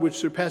of God which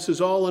surpasses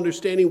all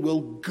understanding,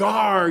 will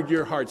guard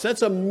your hearts.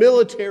 That's a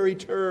military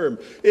term.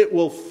 It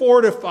will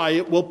fortify.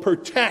 It will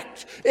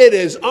protect. It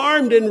is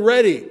armed and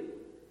ready.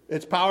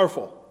 It's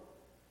powerful.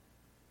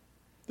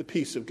 The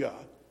peace of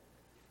God.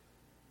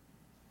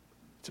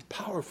 It's a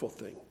powerful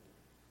thing.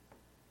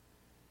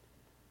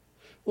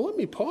 Well, let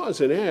me pause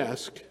and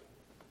ask,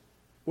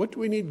 what do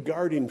we need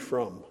guarding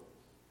from?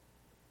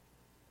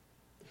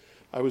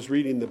 I was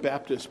reading the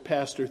Baptist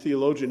pastor,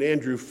 theologian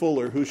Andrew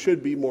Fuller, who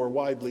should be more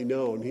widely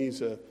known.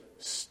 He's a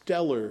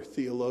stellar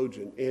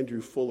theologian, Andrew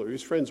Fuller.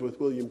 He's friends with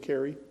William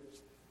Carey.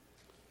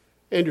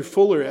 Andrew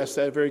Fuller asked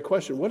that very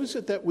question. What is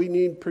it that we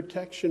need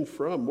protection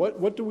from?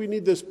 What do we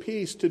need this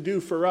peace to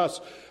do for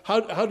us? How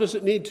does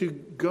it need to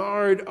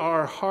guard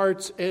our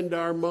hearts and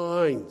our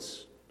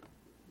minds?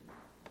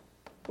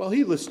 Well,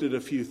 he listed a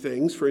few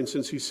things. For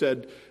instance, he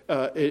said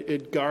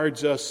it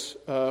guards us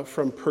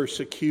from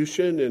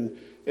persecution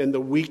and the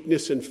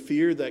weakness and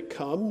fear that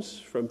comes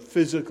from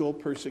physical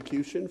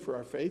persecution for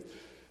our faith.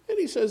 And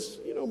he says,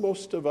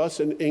 most of us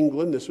in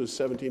England, this was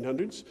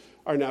 1700s,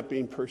 are not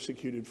being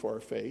persecuted for our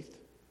faith.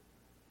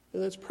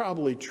 And that's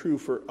probably true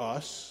for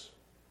us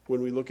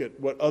when we look at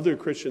what other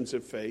Christians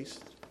have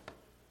faced.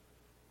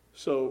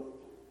 So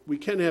we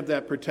can have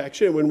that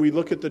protection. When we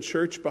look at the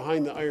church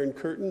behind the Iron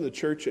Curtain, the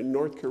church in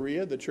North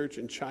Korea, the church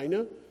in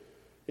China,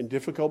 in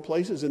difficult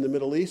places in the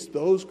Middle East,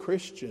 those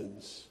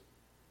Christians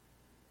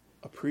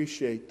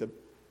appreciate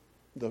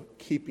the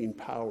keeping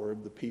power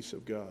of the peace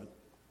of God.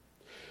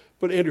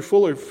 But Andrew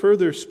Fuller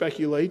further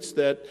speculates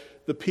that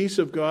the peace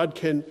of God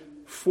can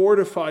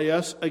fortify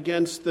us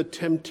against the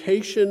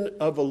temptation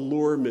of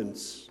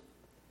allurements.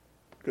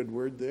 Good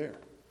word there.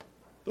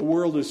 The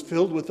world is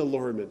filled with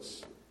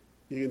allurements.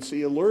 You can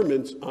see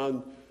allurements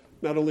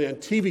not only on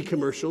TV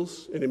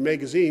commercials and in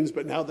magazines,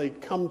 but now they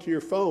come to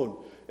your phone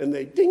and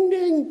they ding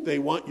ding, they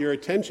want your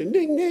attention.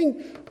 Ding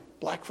ding.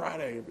 Black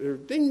Friday, or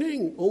ding,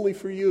 ding, only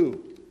for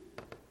you.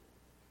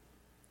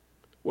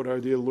 What are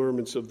the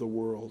allurements of the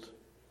world?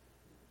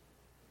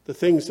 The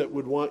things that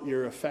would want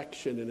your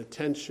affection and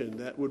attention,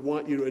 that would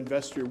want you to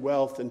invest your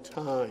wealth and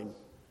time.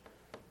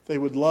 They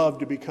would love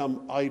to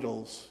become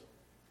idols,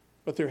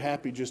 but they're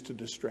happy just to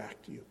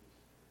distract you.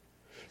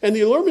 And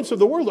the allurements of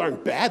the world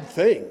aren't bad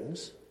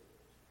things,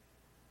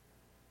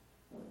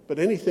 but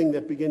anything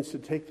that begins to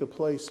take the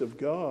place of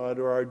God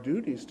or our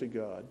duties to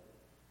God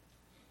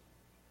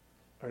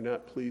are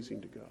not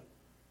pleasing to God.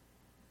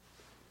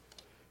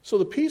 So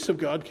the peace of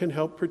God can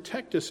help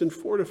protect us and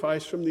fortify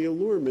us from the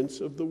allurements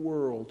of the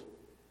world.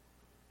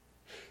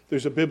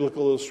 There's a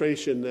biblical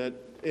illustration that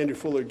Andrew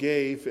Fuller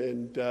gave,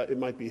 and it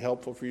might be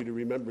helpful for you to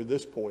remember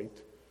this point.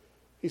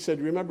 He said,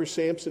 remember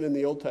Samson in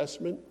the Old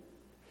Testament?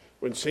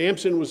 When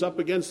Samson was up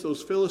against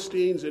those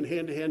Philistines in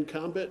hand-to-hand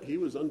combat, he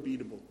was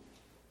unbeatable.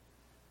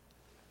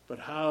 But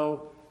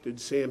how did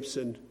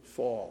Samson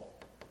fall?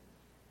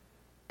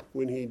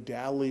 When he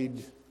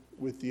dallied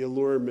with the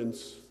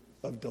allurements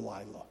of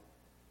Delilah.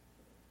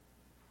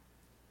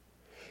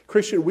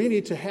 Christian, we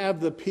need to have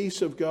the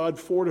peace of God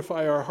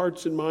fortify our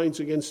hearts and minds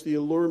against the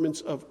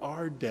allurements of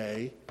our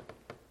day,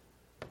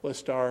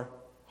 lest our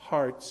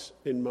hearts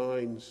and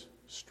minds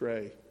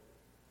stray.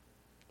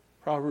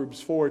 Proverbs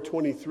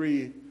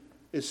 4:23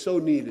 is so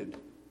needed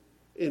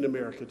in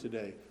America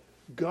today.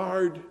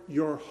 Guard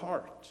your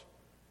heart,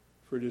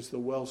 for it is the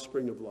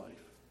wellspring of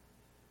life.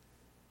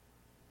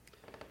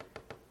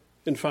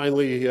 And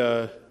finally,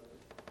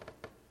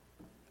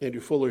 Andrew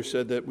Fuller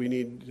said that we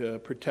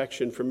need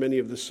protection from many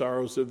of the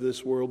sorrows of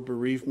this world,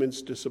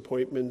 bereavements,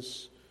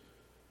 disappointments,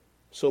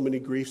 so many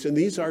griefs. And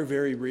these are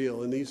very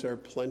real, and these are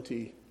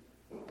plenty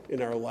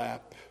in our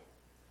lap.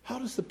 How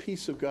does the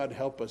peace of God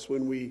help us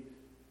when we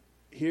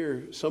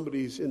hear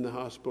somebody's in the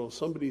hospital,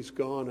 somebody's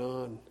gone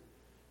on?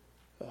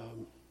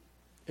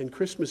 And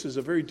Christmas is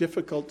a very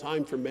difficult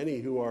time for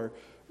many who are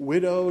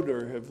widowed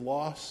or have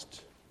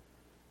lost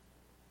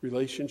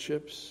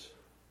relationships.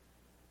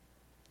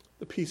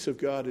 The peace of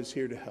God is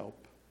here to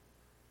help.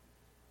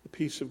 The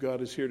peace of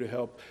God is here to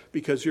help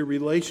because your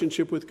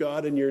relationship with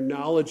God and your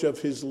knowledge of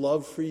His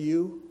love for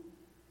you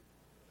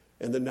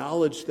and the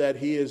knowledge that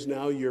He is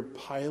now your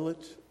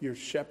pilot, your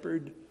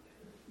shepherd,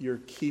 your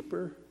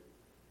keeper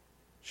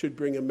should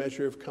bring a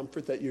measure of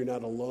comfort that you're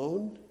not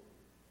alone,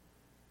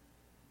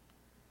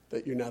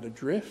 that you're not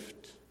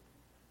adrift,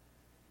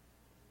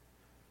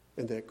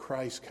 and that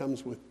Christ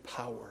comes with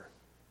power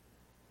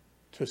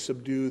to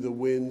subdue the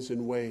winds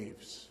and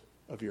waves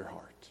of your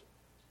heart.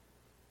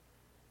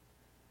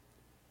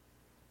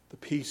 The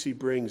peace He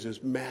brings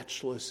is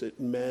matchless.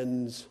 It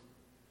mends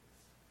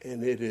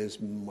and it is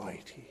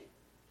mighty.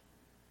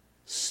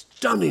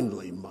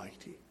 Stunningly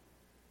mighty.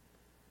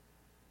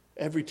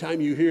 Every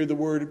time you hear the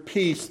word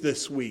peace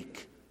this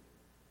week,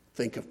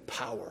 think of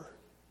power.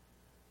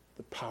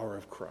 The power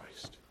of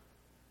Christ.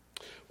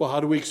 Well, how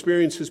do we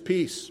experience his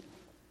peace?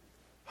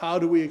 How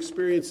do we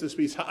experience this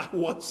peace? I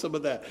want some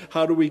of that.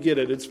 How do we get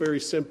it? It's very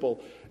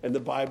simple, and the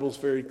Bible's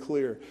very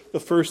clear. The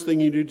first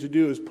thing you need to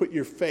do is put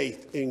your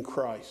faith in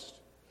Christ.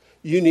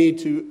 You need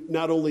to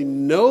not only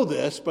know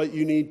this, but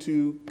you need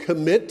to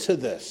commit to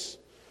this.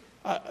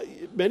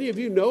 Many of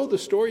you know the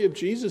story of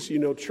Jesus. You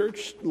know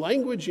church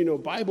language, you know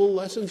Bible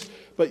lessons,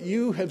 but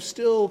you have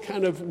still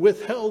kind of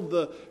withheld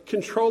the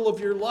control of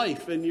your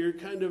life, and you're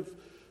kind of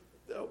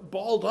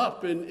balled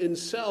up in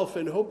self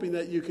and hoping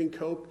that you can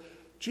cope.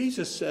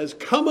 Jesus says,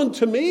 come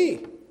unto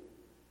me.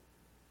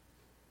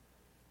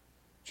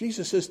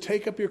 Jesus says,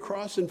 take up your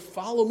cross and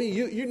follow me.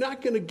 You're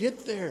not going to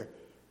get there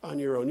on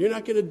your own. You're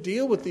not going to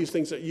deal with these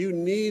things. That you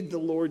need the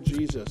Lord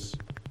Jesus.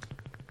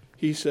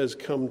 He says,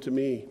 come to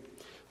me.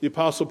 The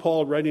Apostle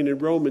Paul, writing in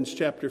Romans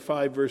chapter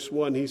 5, verse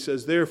 1, he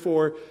says,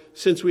 therefore,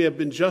 since we have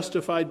been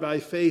justified by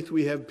faith,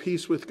 we have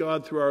peace with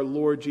God through our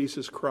Lord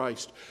Jesus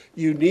Christ.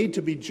 You need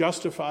to be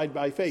justified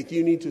by faith.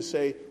 You need to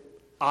say,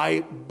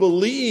 I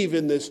believe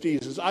in this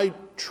Jesus. I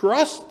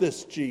trust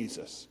this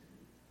Jesus.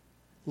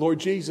 Lord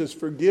Jesus,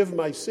 forgive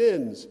my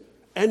sins.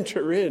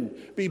 Enter in.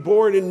 Be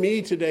born in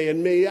me today,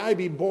 and may I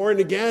be born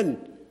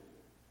again.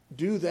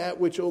 Do that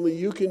which only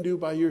you can do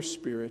by your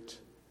Spirit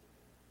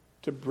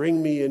to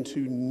bring me into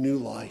new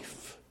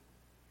life.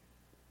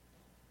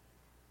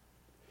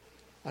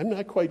 I'm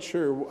not quite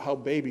sure how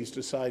babies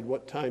decide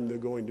what time they're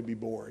going to be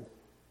born.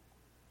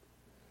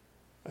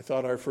 I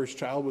thought our first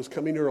child was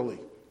coming early.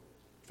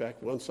 In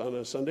fact, once on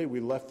a Sunday, we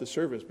left the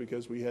service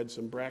because we had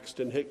some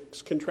Braxton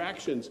Hicks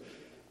contractions,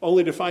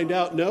 only to find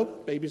out, no,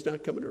 baby's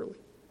not coming early.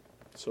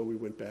 So we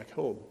went back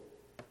home.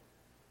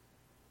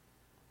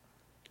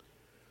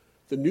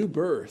 The new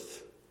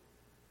birth,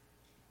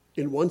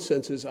 in one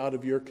sense, is out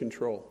of your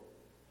control.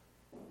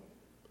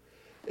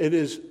 It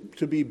is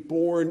to be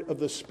born of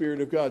the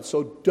Spirit of God.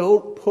 So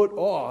don't put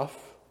off,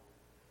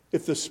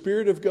 if the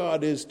Spirit of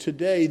God is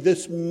today,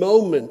 this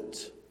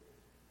moment,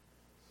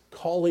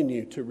 calling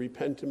you to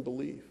repent and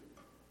believe,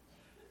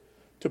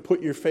 to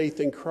put your faith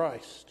in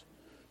Christ,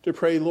 to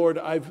pray, Lord,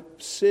 I've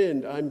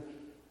sinned. I'm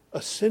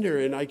a sinner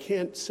and I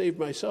can't save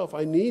myself.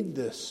 I need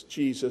this,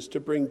 Jesus, to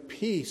bring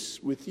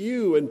peace with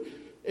you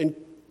and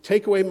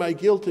take away my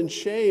guilt and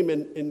shame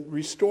and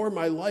restore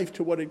my life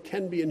to what it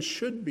can be and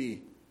should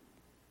be.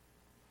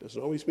 Doesn't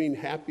always mean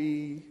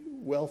happy,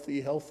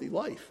 wealthy, healthy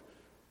life,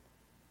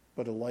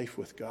 but a life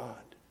with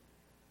God.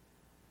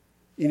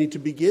 You need to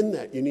begin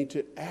that. You need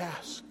to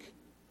ask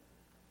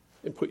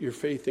and put your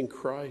faith in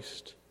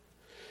Christ.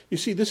 You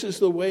see, this is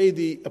the way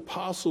the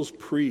apostles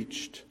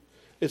preached.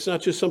 It's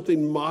not just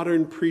something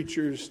modern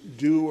preachers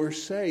do or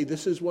say.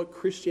 This is what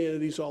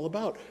Christianity is all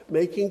about.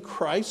 Making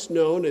Christ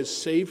known as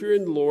Savior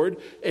and Lord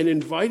and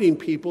inviting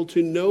people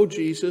to know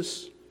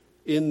Jesus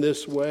in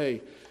this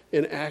way.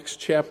 In Acts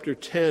chapter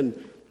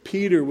 10,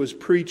 Peter was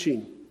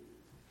preaching.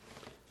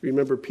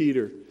 Remember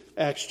Peter.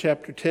 Acts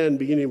chapter 10,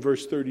 beginning in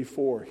verse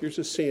 34. Here's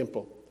a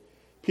sample.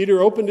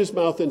 Peter opened his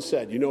mouth and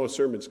said, you know a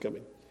sermon's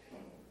coming.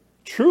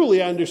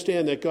 Truly I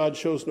understand that God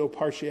shows no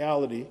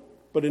partiality,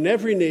 but in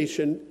every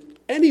nation,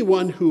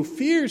 anyone who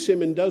fears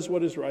him and does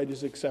what is right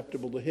is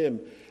acceptable to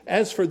him.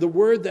 As for the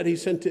word that he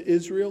sent to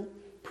Israel,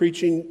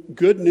 preaching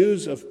good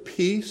news of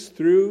peace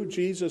through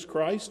Jesus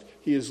Christ,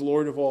 he is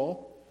Lord of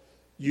all.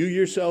 You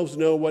yourselves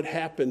know what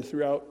happened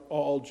throughout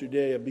all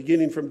Judea,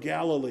 beginning from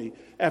Galilee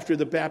after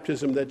the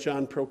baptism that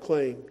John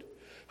proclaimed.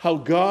 How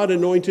God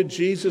anointed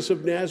Jesus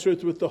of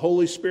Nazareth with the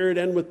Holy Spirit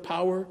and with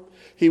power.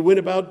 He went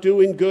about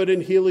doing good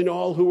and healing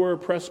all who were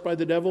oppressed by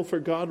the devil, for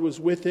God was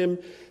with him.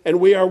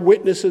 And we are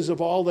witnesses of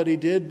all that he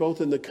did,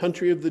 both in the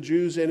country of the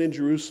Jews and in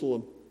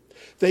Jerusalem.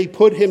 They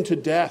put him to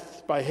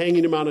death by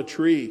hanging him on a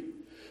tree.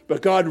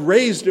 But God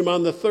raised him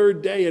on the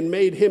third day and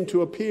made him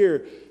to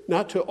appear,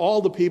 not to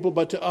all the people,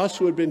 but to us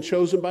who had been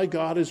chosen by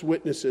God as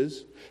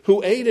witnesses,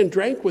 who ate and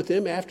drank with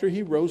him after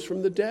he rose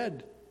from the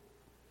dead.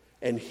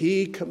 And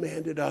he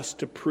commanded us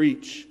to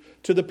preach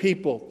to the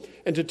people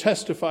and to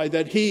testify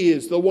that he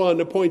is the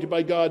one appointed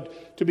by God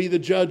to be the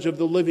judge of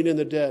the living and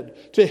the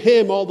dead. To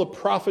him all the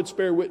prophets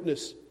bear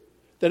witness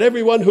that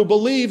everyone who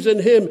believes in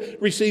him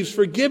receives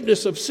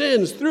forgiveness of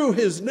sins through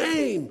his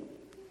name.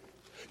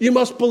 You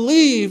must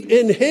believe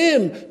in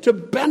him to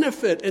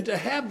benefit and to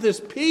have this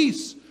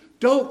peace.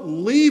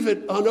 Don't leave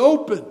it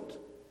unopened.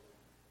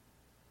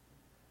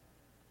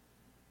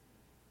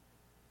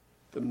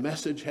 The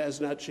message has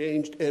not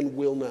changed and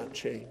will not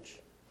change.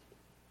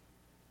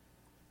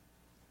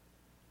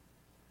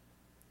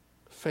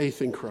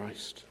 Faith in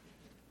Christ.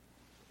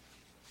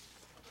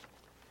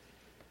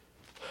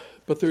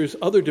 But there's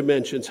other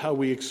dimensions how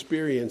we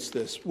experience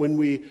this. When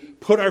we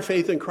put our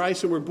faith in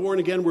Christ and we're born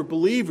again, we're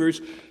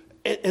believers,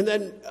 and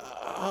then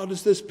how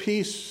does this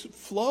peace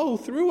flow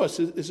through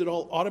us? Is it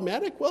all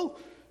automatic? Well,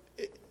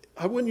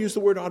 I wouldn't use the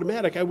word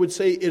automatic. I would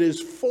say it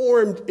is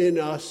formed in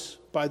us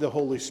by the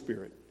Holy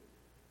Spirit.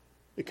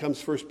 It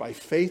comes first by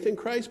faith in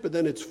Christ, but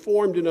then it's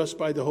formed in us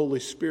by the Holy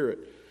Spirit.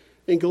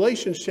 In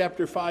Galatians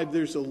chapter 5,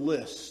 there's a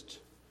list.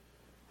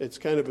 It's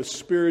kind of a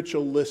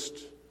spiritual list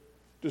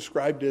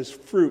described as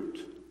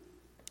fruit.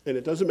 And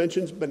it doesn't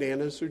mention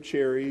bananas or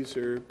cherries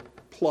or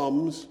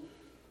plums.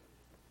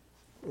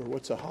 Or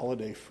what's a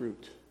holiday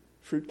fruit?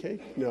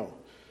 Fruitcake? No.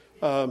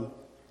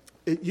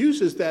 It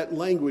uses that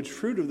language,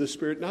 fruit of the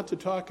Spirit, not to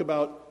talk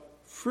about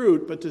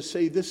fruit, but to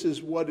say this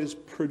is what is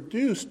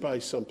produced by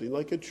something,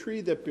 like a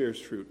tree that bears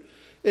fruit.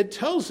 It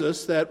tells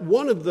us that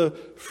one of the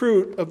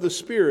fruit of the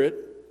Spirit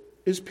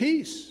is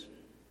peace.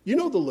 You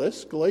know the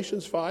list,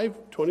 Galatians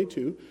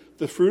 5:22.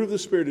 The fruit of the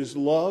Spirit is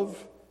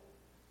love,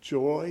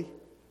 joy,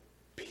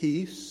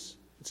 peace.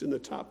 It's in the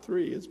top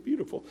 3. It's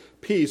beautiful.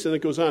 Peace, and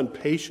it goes on.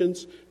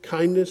 Patience,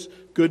 kindness,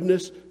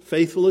 goodness,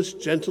 faithfulness,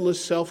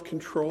 gentleness,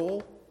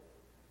 self-control.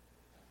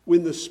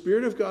 When the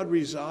Spirit of God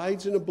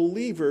resides in a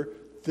believer,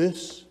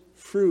 this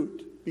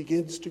fruit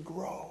begins to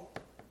grow.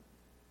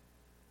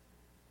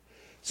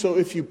 So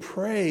if you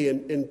pray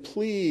and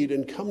plead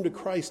and come to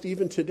Christ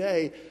even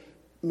today,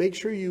 make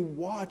sure you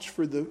watch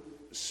for the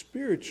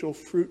spiritual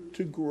fruit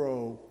to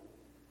grow.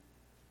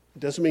 It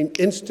doesn't mean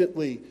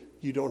instantly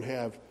you don't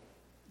have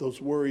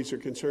those worries or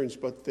concerns,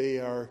 but they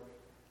are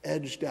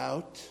edged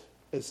out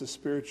as the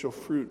spiritual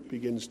fruit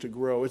begins to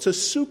grow. It's a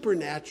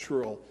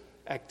supernatural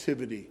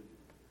activity.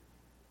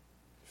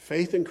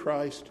 Faith in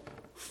Christ,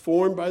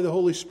 formed by the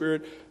Holy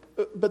Spirit.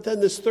 But then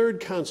this third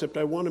concept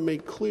I want to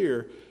make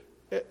clear,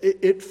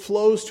 it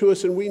flows to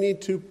us and we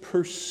need to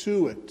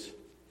pursue it.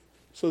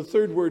 So the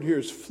third word here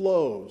is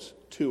flows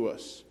to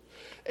us.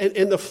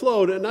 And the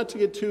flow, not to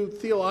get too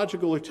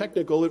theological or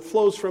technical, it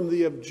flows from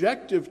the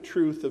objective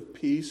truth of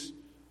peace.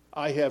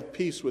 I have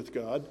peace with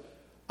God.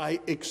 I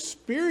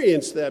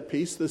experience that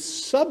peace. The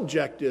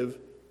subjective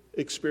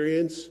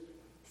experience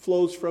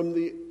flows from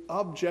the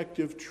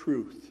objective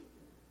truth.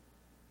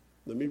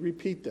 Let me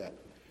repeat that.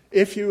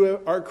 If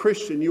you are a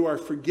Christian, you are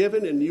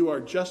forgiven and you are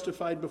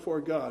justified before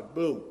God.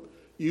 Boom.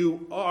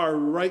 You are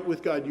right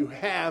with God. You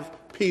have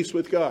peace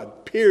with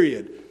God,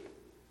 period.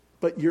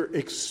 But your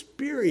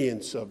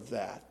experience of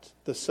that,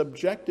 the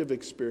subjective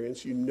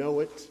experience, you know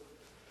it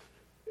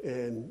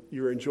and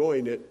you're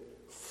enjoying it,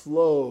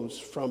 flows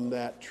from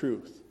that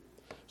truth.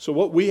 So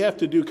what we have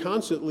to do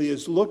constantly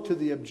is look to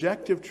the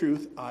objective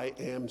truth. I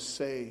am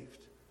saved.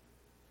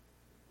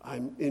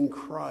 I'm in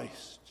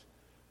Christ.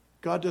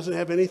 God doesn't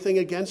have anything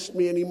against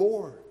me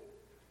anymore.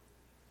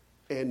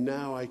 And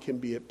now I can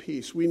be at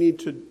peace. We need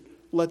to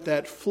let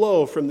that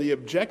flow from the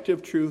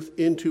objective truth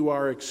into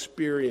our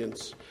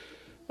experience.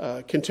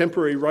 A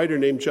contemporary writer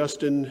named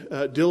Justin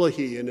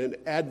Dillahy in an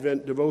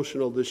Advent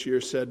devotional this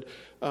year said,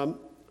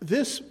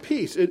 this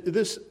peace,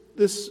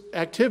 this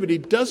activity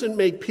doesn't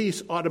make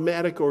peace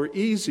automatic or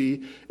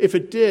easy. If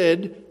it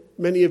did,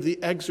 many of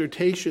the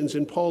exhortations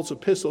in Paul's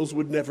epistles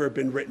would never have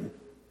been written.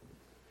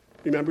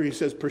 Remember, he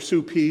says,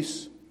 pursue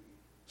peace,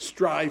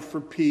 strive for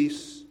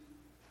peace.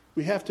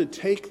 We have to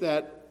take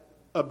that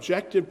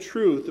objective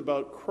truth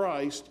about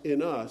Christ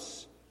in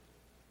us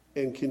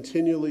and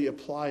continually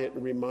apply it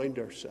and remind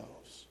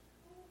ourselves.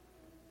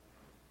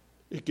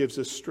 It gives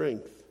us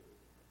strength.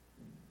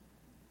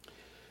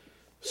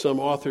 Some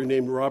author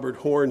named Robert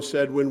Horn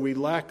said, when we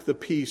lack the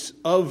peace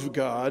of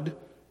God,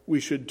 we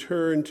should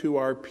turn to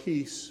our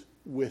peace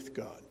with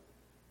God.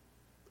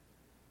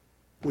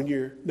 When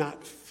you're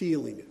not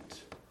feeling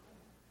it.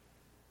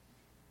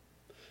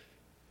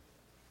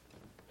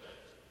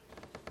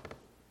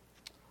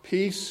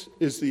 Peace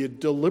is the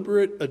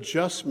deliberate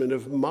adjustment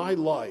of my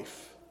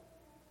life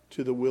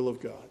to the will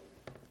of God.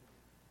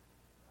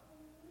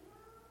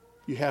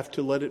 You have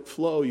to let it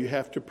flow. You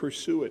have to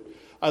pursue it.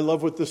 I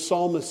love what the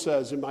psalmist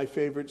says in my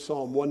favorite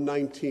psalm,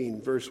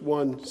 119, verse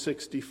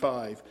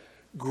 165.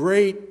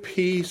 Great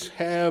peace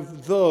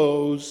have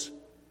those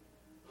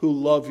who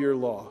love your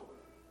law.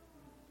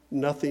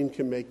 Nothing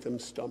can make them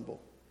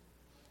stumble.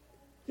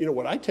 You know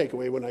what I take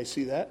away when I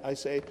see that? I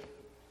say,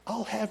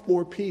 I'll have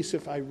more peace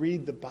if I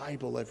read the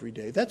Bible every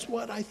day. That's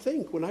what I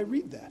think when I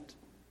read that.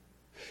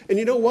 And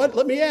you know what?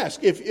 Let me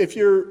ask, if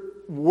you're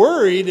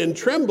worried and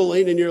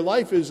trembling and your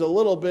life is a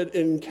little bit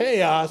in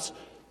chaos,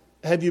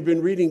 have you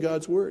been reading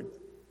God's Word?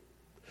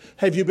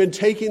 Have you been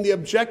taking the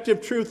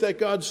objective truth that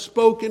God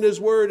spoke in His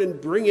Word and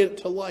bring it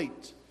to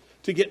light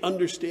to get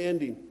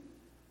understanding?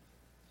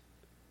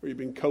 Or you've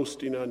been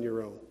coasting on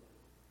your own?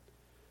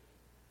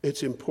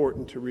 It's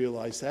important to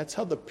realize that's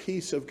how the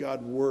peace of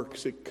God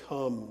works. It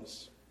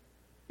comes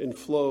and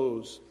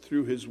flows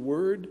through His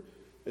Word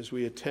as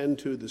we attend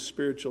to the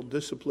spiritual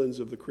disciplines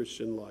of the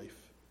Christian life.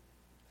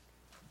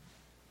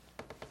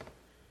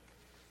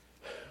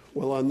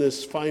 Well, on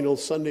this final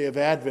Sunday of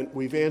Advent,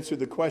 we've answered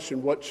the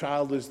question, what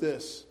child is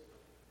this?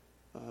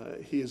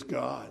 He is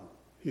God.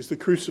 He's the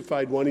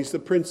crucified one. He's the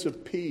Prince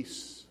of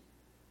Peace.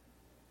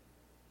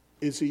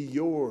 Is He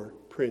your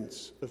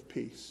Prince of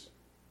Peace?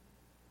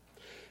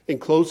 In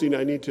closing,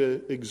 I need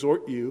to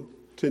exhort you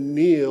to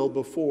kneel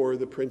before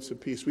the Prince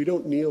of Peace. We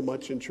don't kneel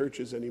much in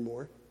churches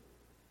anymore.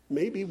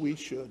 Maybe we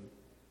should.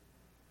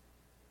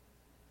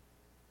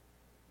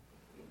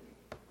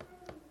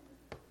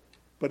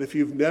 But if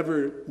you've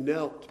never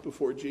knelt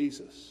before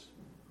Jesus,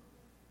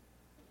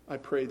 I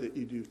pray that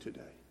you do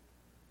today.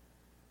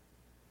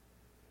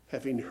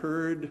 Having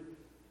heard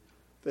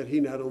that he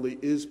not only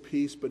is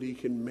peace, but he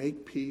can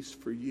make peace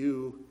for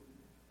you,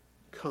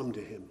 come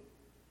to him.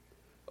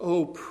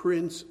 O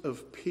Prince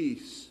of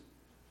Peace,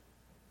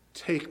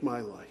 take my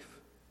life.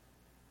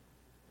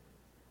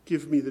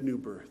 Give me the new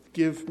birth.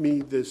 Give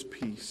me this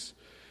peace.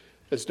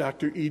 As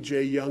Dr.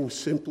 E.J. Young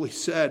simply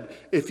said,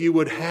 if you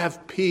would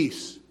have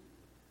peace,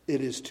 it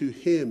is to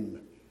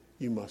him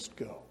you must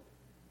go.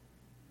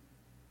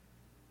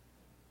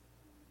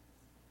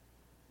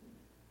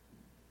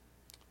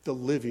 The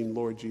living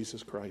Lord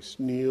Jesus Christ.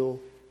 Kneel,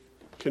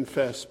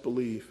 confess,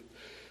 believe.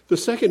 The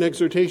second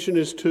exhortation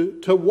is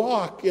to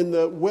walk in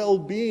the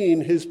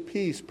well-being his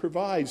peace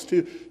provides,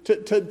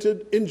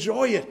 to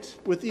enjoy it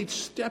with each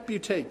step you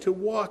take, to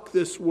walk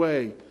this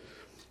way.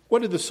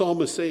 What did the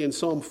psalmist say in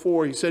Psalm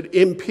 4? He said,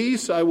 in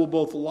peace I will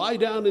both lie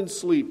down and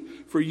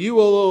sleep, for you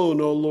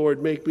alone, O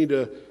Lord, make me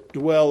to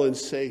dwell in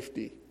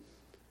safety.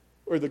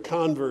 Or the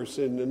converse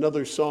in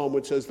another psalm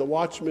which says, the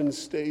watchman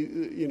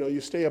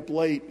you stay up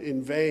late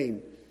in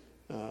vain,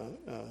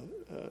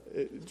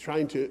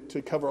 trying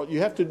to cover all. You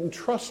have to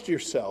entrust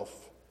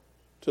yourself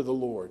to the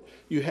Lord.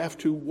 You have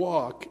to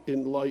walk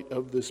in light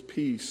of this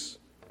peace.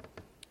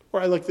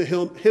 Or I like the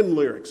hymn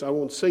lyrics. I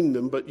won't sing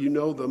them, but you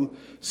know them.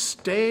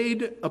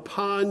 Stayed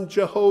upon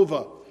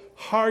Jehovah,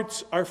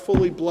 hearts are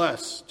fully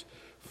blessed,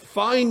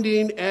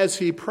 finding as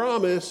he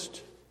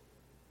promised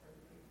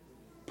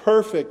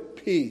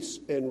perfect peace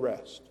and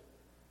rest.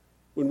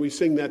 When we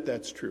sing that,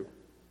 that's true.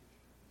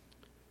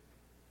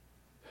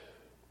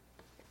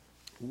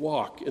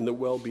 Walk in the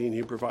well-being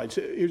he provides.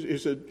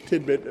 Here's a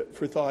tidbit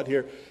for thought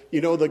here.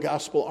 You know the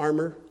gospel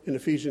armor in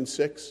Ephesians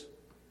 6?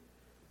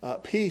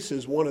 Peace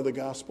is one of the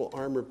gospel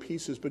armor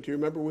pieces, but do you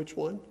remember which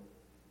one?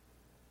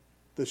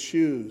 The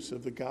shoes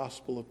of the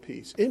gospel of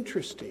peace.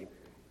 Interesting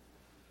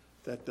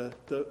that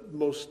the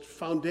most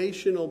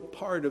foundational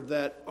part of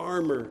that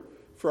armor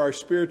for our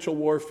spiritual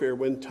warfare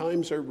when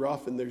times are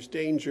rough and there's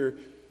danger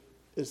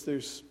is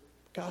there's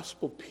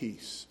gospel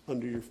peace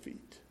under your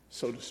feet,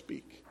 so to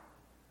speak.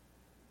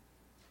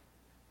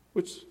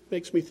 Which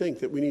makes me think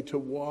that we need to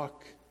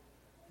walk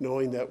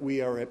knowing that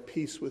we are at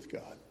peace with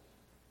God.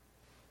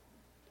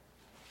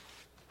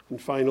 And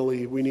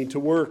finally, we need to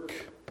work.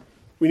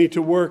 We need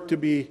to work to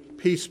be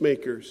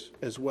peacemakers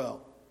as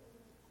well.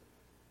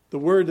 The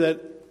word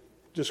that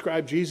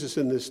described Jesus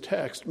in this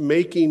text,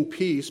 making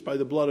peace by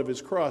the blood of his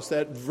cross,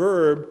 that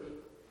verb,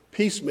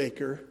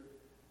 peacemaker,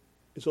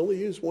 is only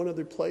used one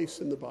other place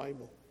in the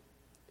Bible.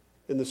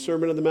 In the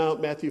Sermon on the Mount,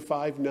 Matthew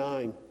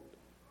 5:9.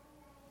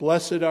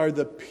 Blessed are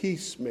the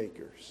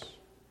peacemakers.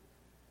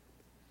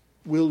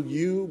 Will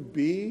you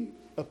be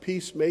a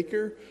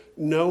peacemaker,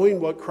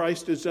 knowing what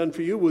Christ has done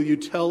for you? Will you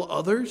tell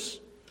others?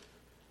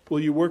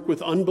 Will you work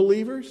with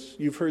unbelievers?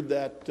 You've heard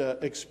that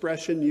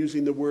expression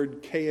using the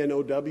word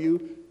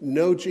K-N-O-W,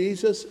 know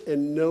Jesus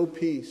and no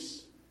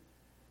peace.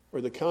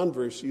 Or the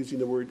converse using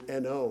the word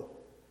N-O,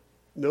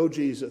 know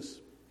Jesus,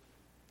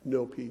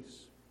 no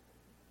peace.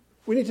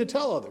 We need to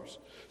tell others.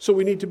 So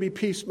we need to be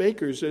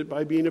peacemakers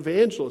by being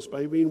evangelists,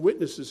 by being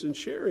witnesses and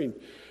sharing.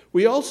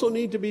 We also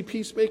need to be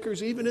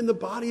peacemakers even in the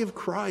body of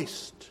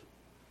Christ,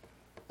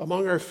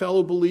 among our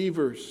fellow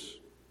believers.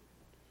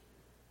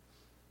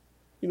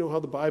 You know how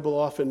the Bible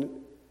often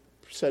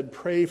said,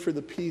 pray for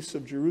the peace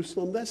of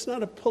Jerusalem? That's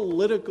not a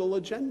political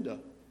agenda.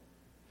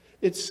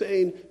 It's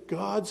saying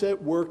God's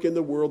at work in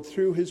the world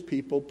through his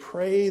people.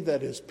 Pray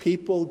that his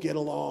people get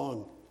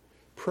along.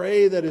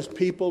 Pray that his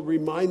people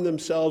remind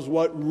themselves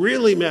what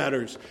really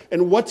matters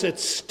and what's at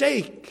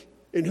stake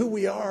in who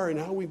we are and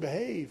how we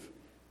behave.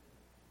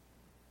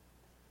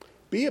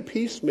 Be a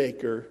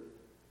peacemaker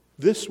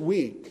this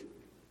week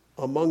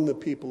among the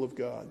people of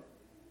God.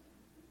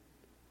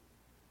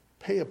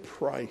 Pay a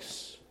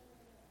price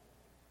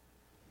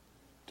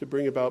to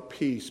bring about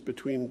peace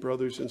between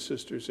brothers and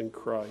sisters in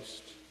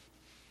Christ.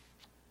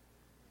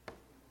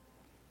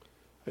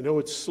 I know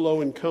it's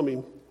slow in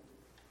coming.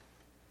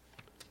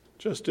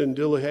 Justin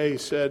Dillahey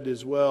said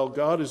as well,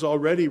 God is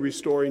already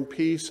restoring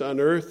peace on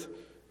earth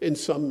in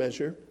some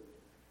measure.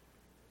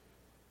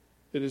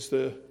 It is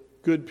the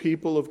good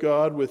people of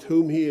God with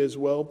whom he is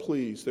well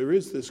pleased. There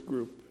is this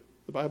group,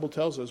 the Bible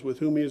tells us, with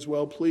whom he is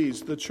well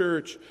pleased, the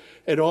church,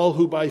 and all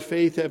who by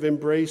faith have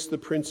embraced the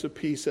Prince of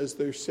Peace as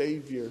their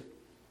Savior.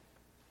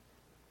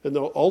 And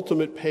the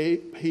ultimate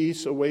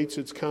peace awaits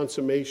its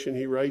consummation,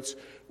 he writes.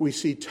 We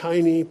see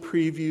tiny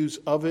previews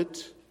of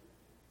it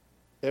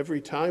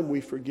every time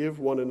we forgive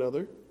one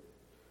another,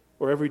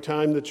 or every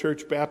time the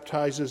church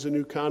baptizes a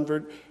new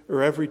convert,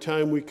 or every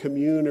time we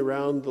commune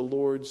around the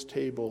Lord's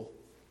table,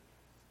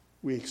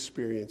 we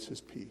experience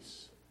his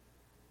peace.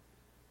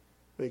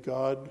 May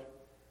God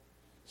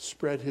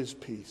spread his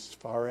peace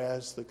far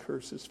as the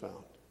curse is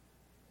found.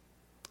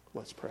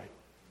 Let's pray.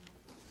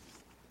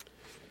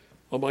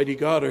 Almighty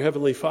God, our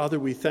Heavenly Father,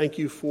 we thank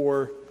you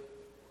for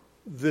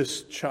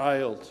this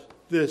child,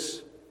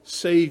 this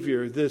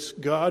Savior, this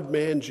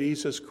God-man,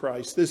 Jesus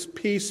Christ, this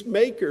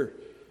peacemaker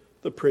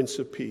the Prince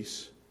of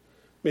Peace.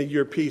 May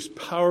your peace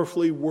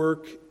powerfully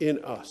work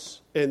in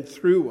us and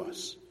through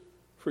us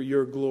for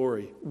your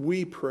glory.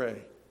 We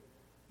pray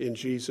in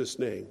Jesus'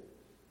 name.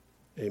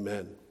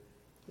 Amen.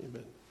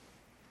 Amen.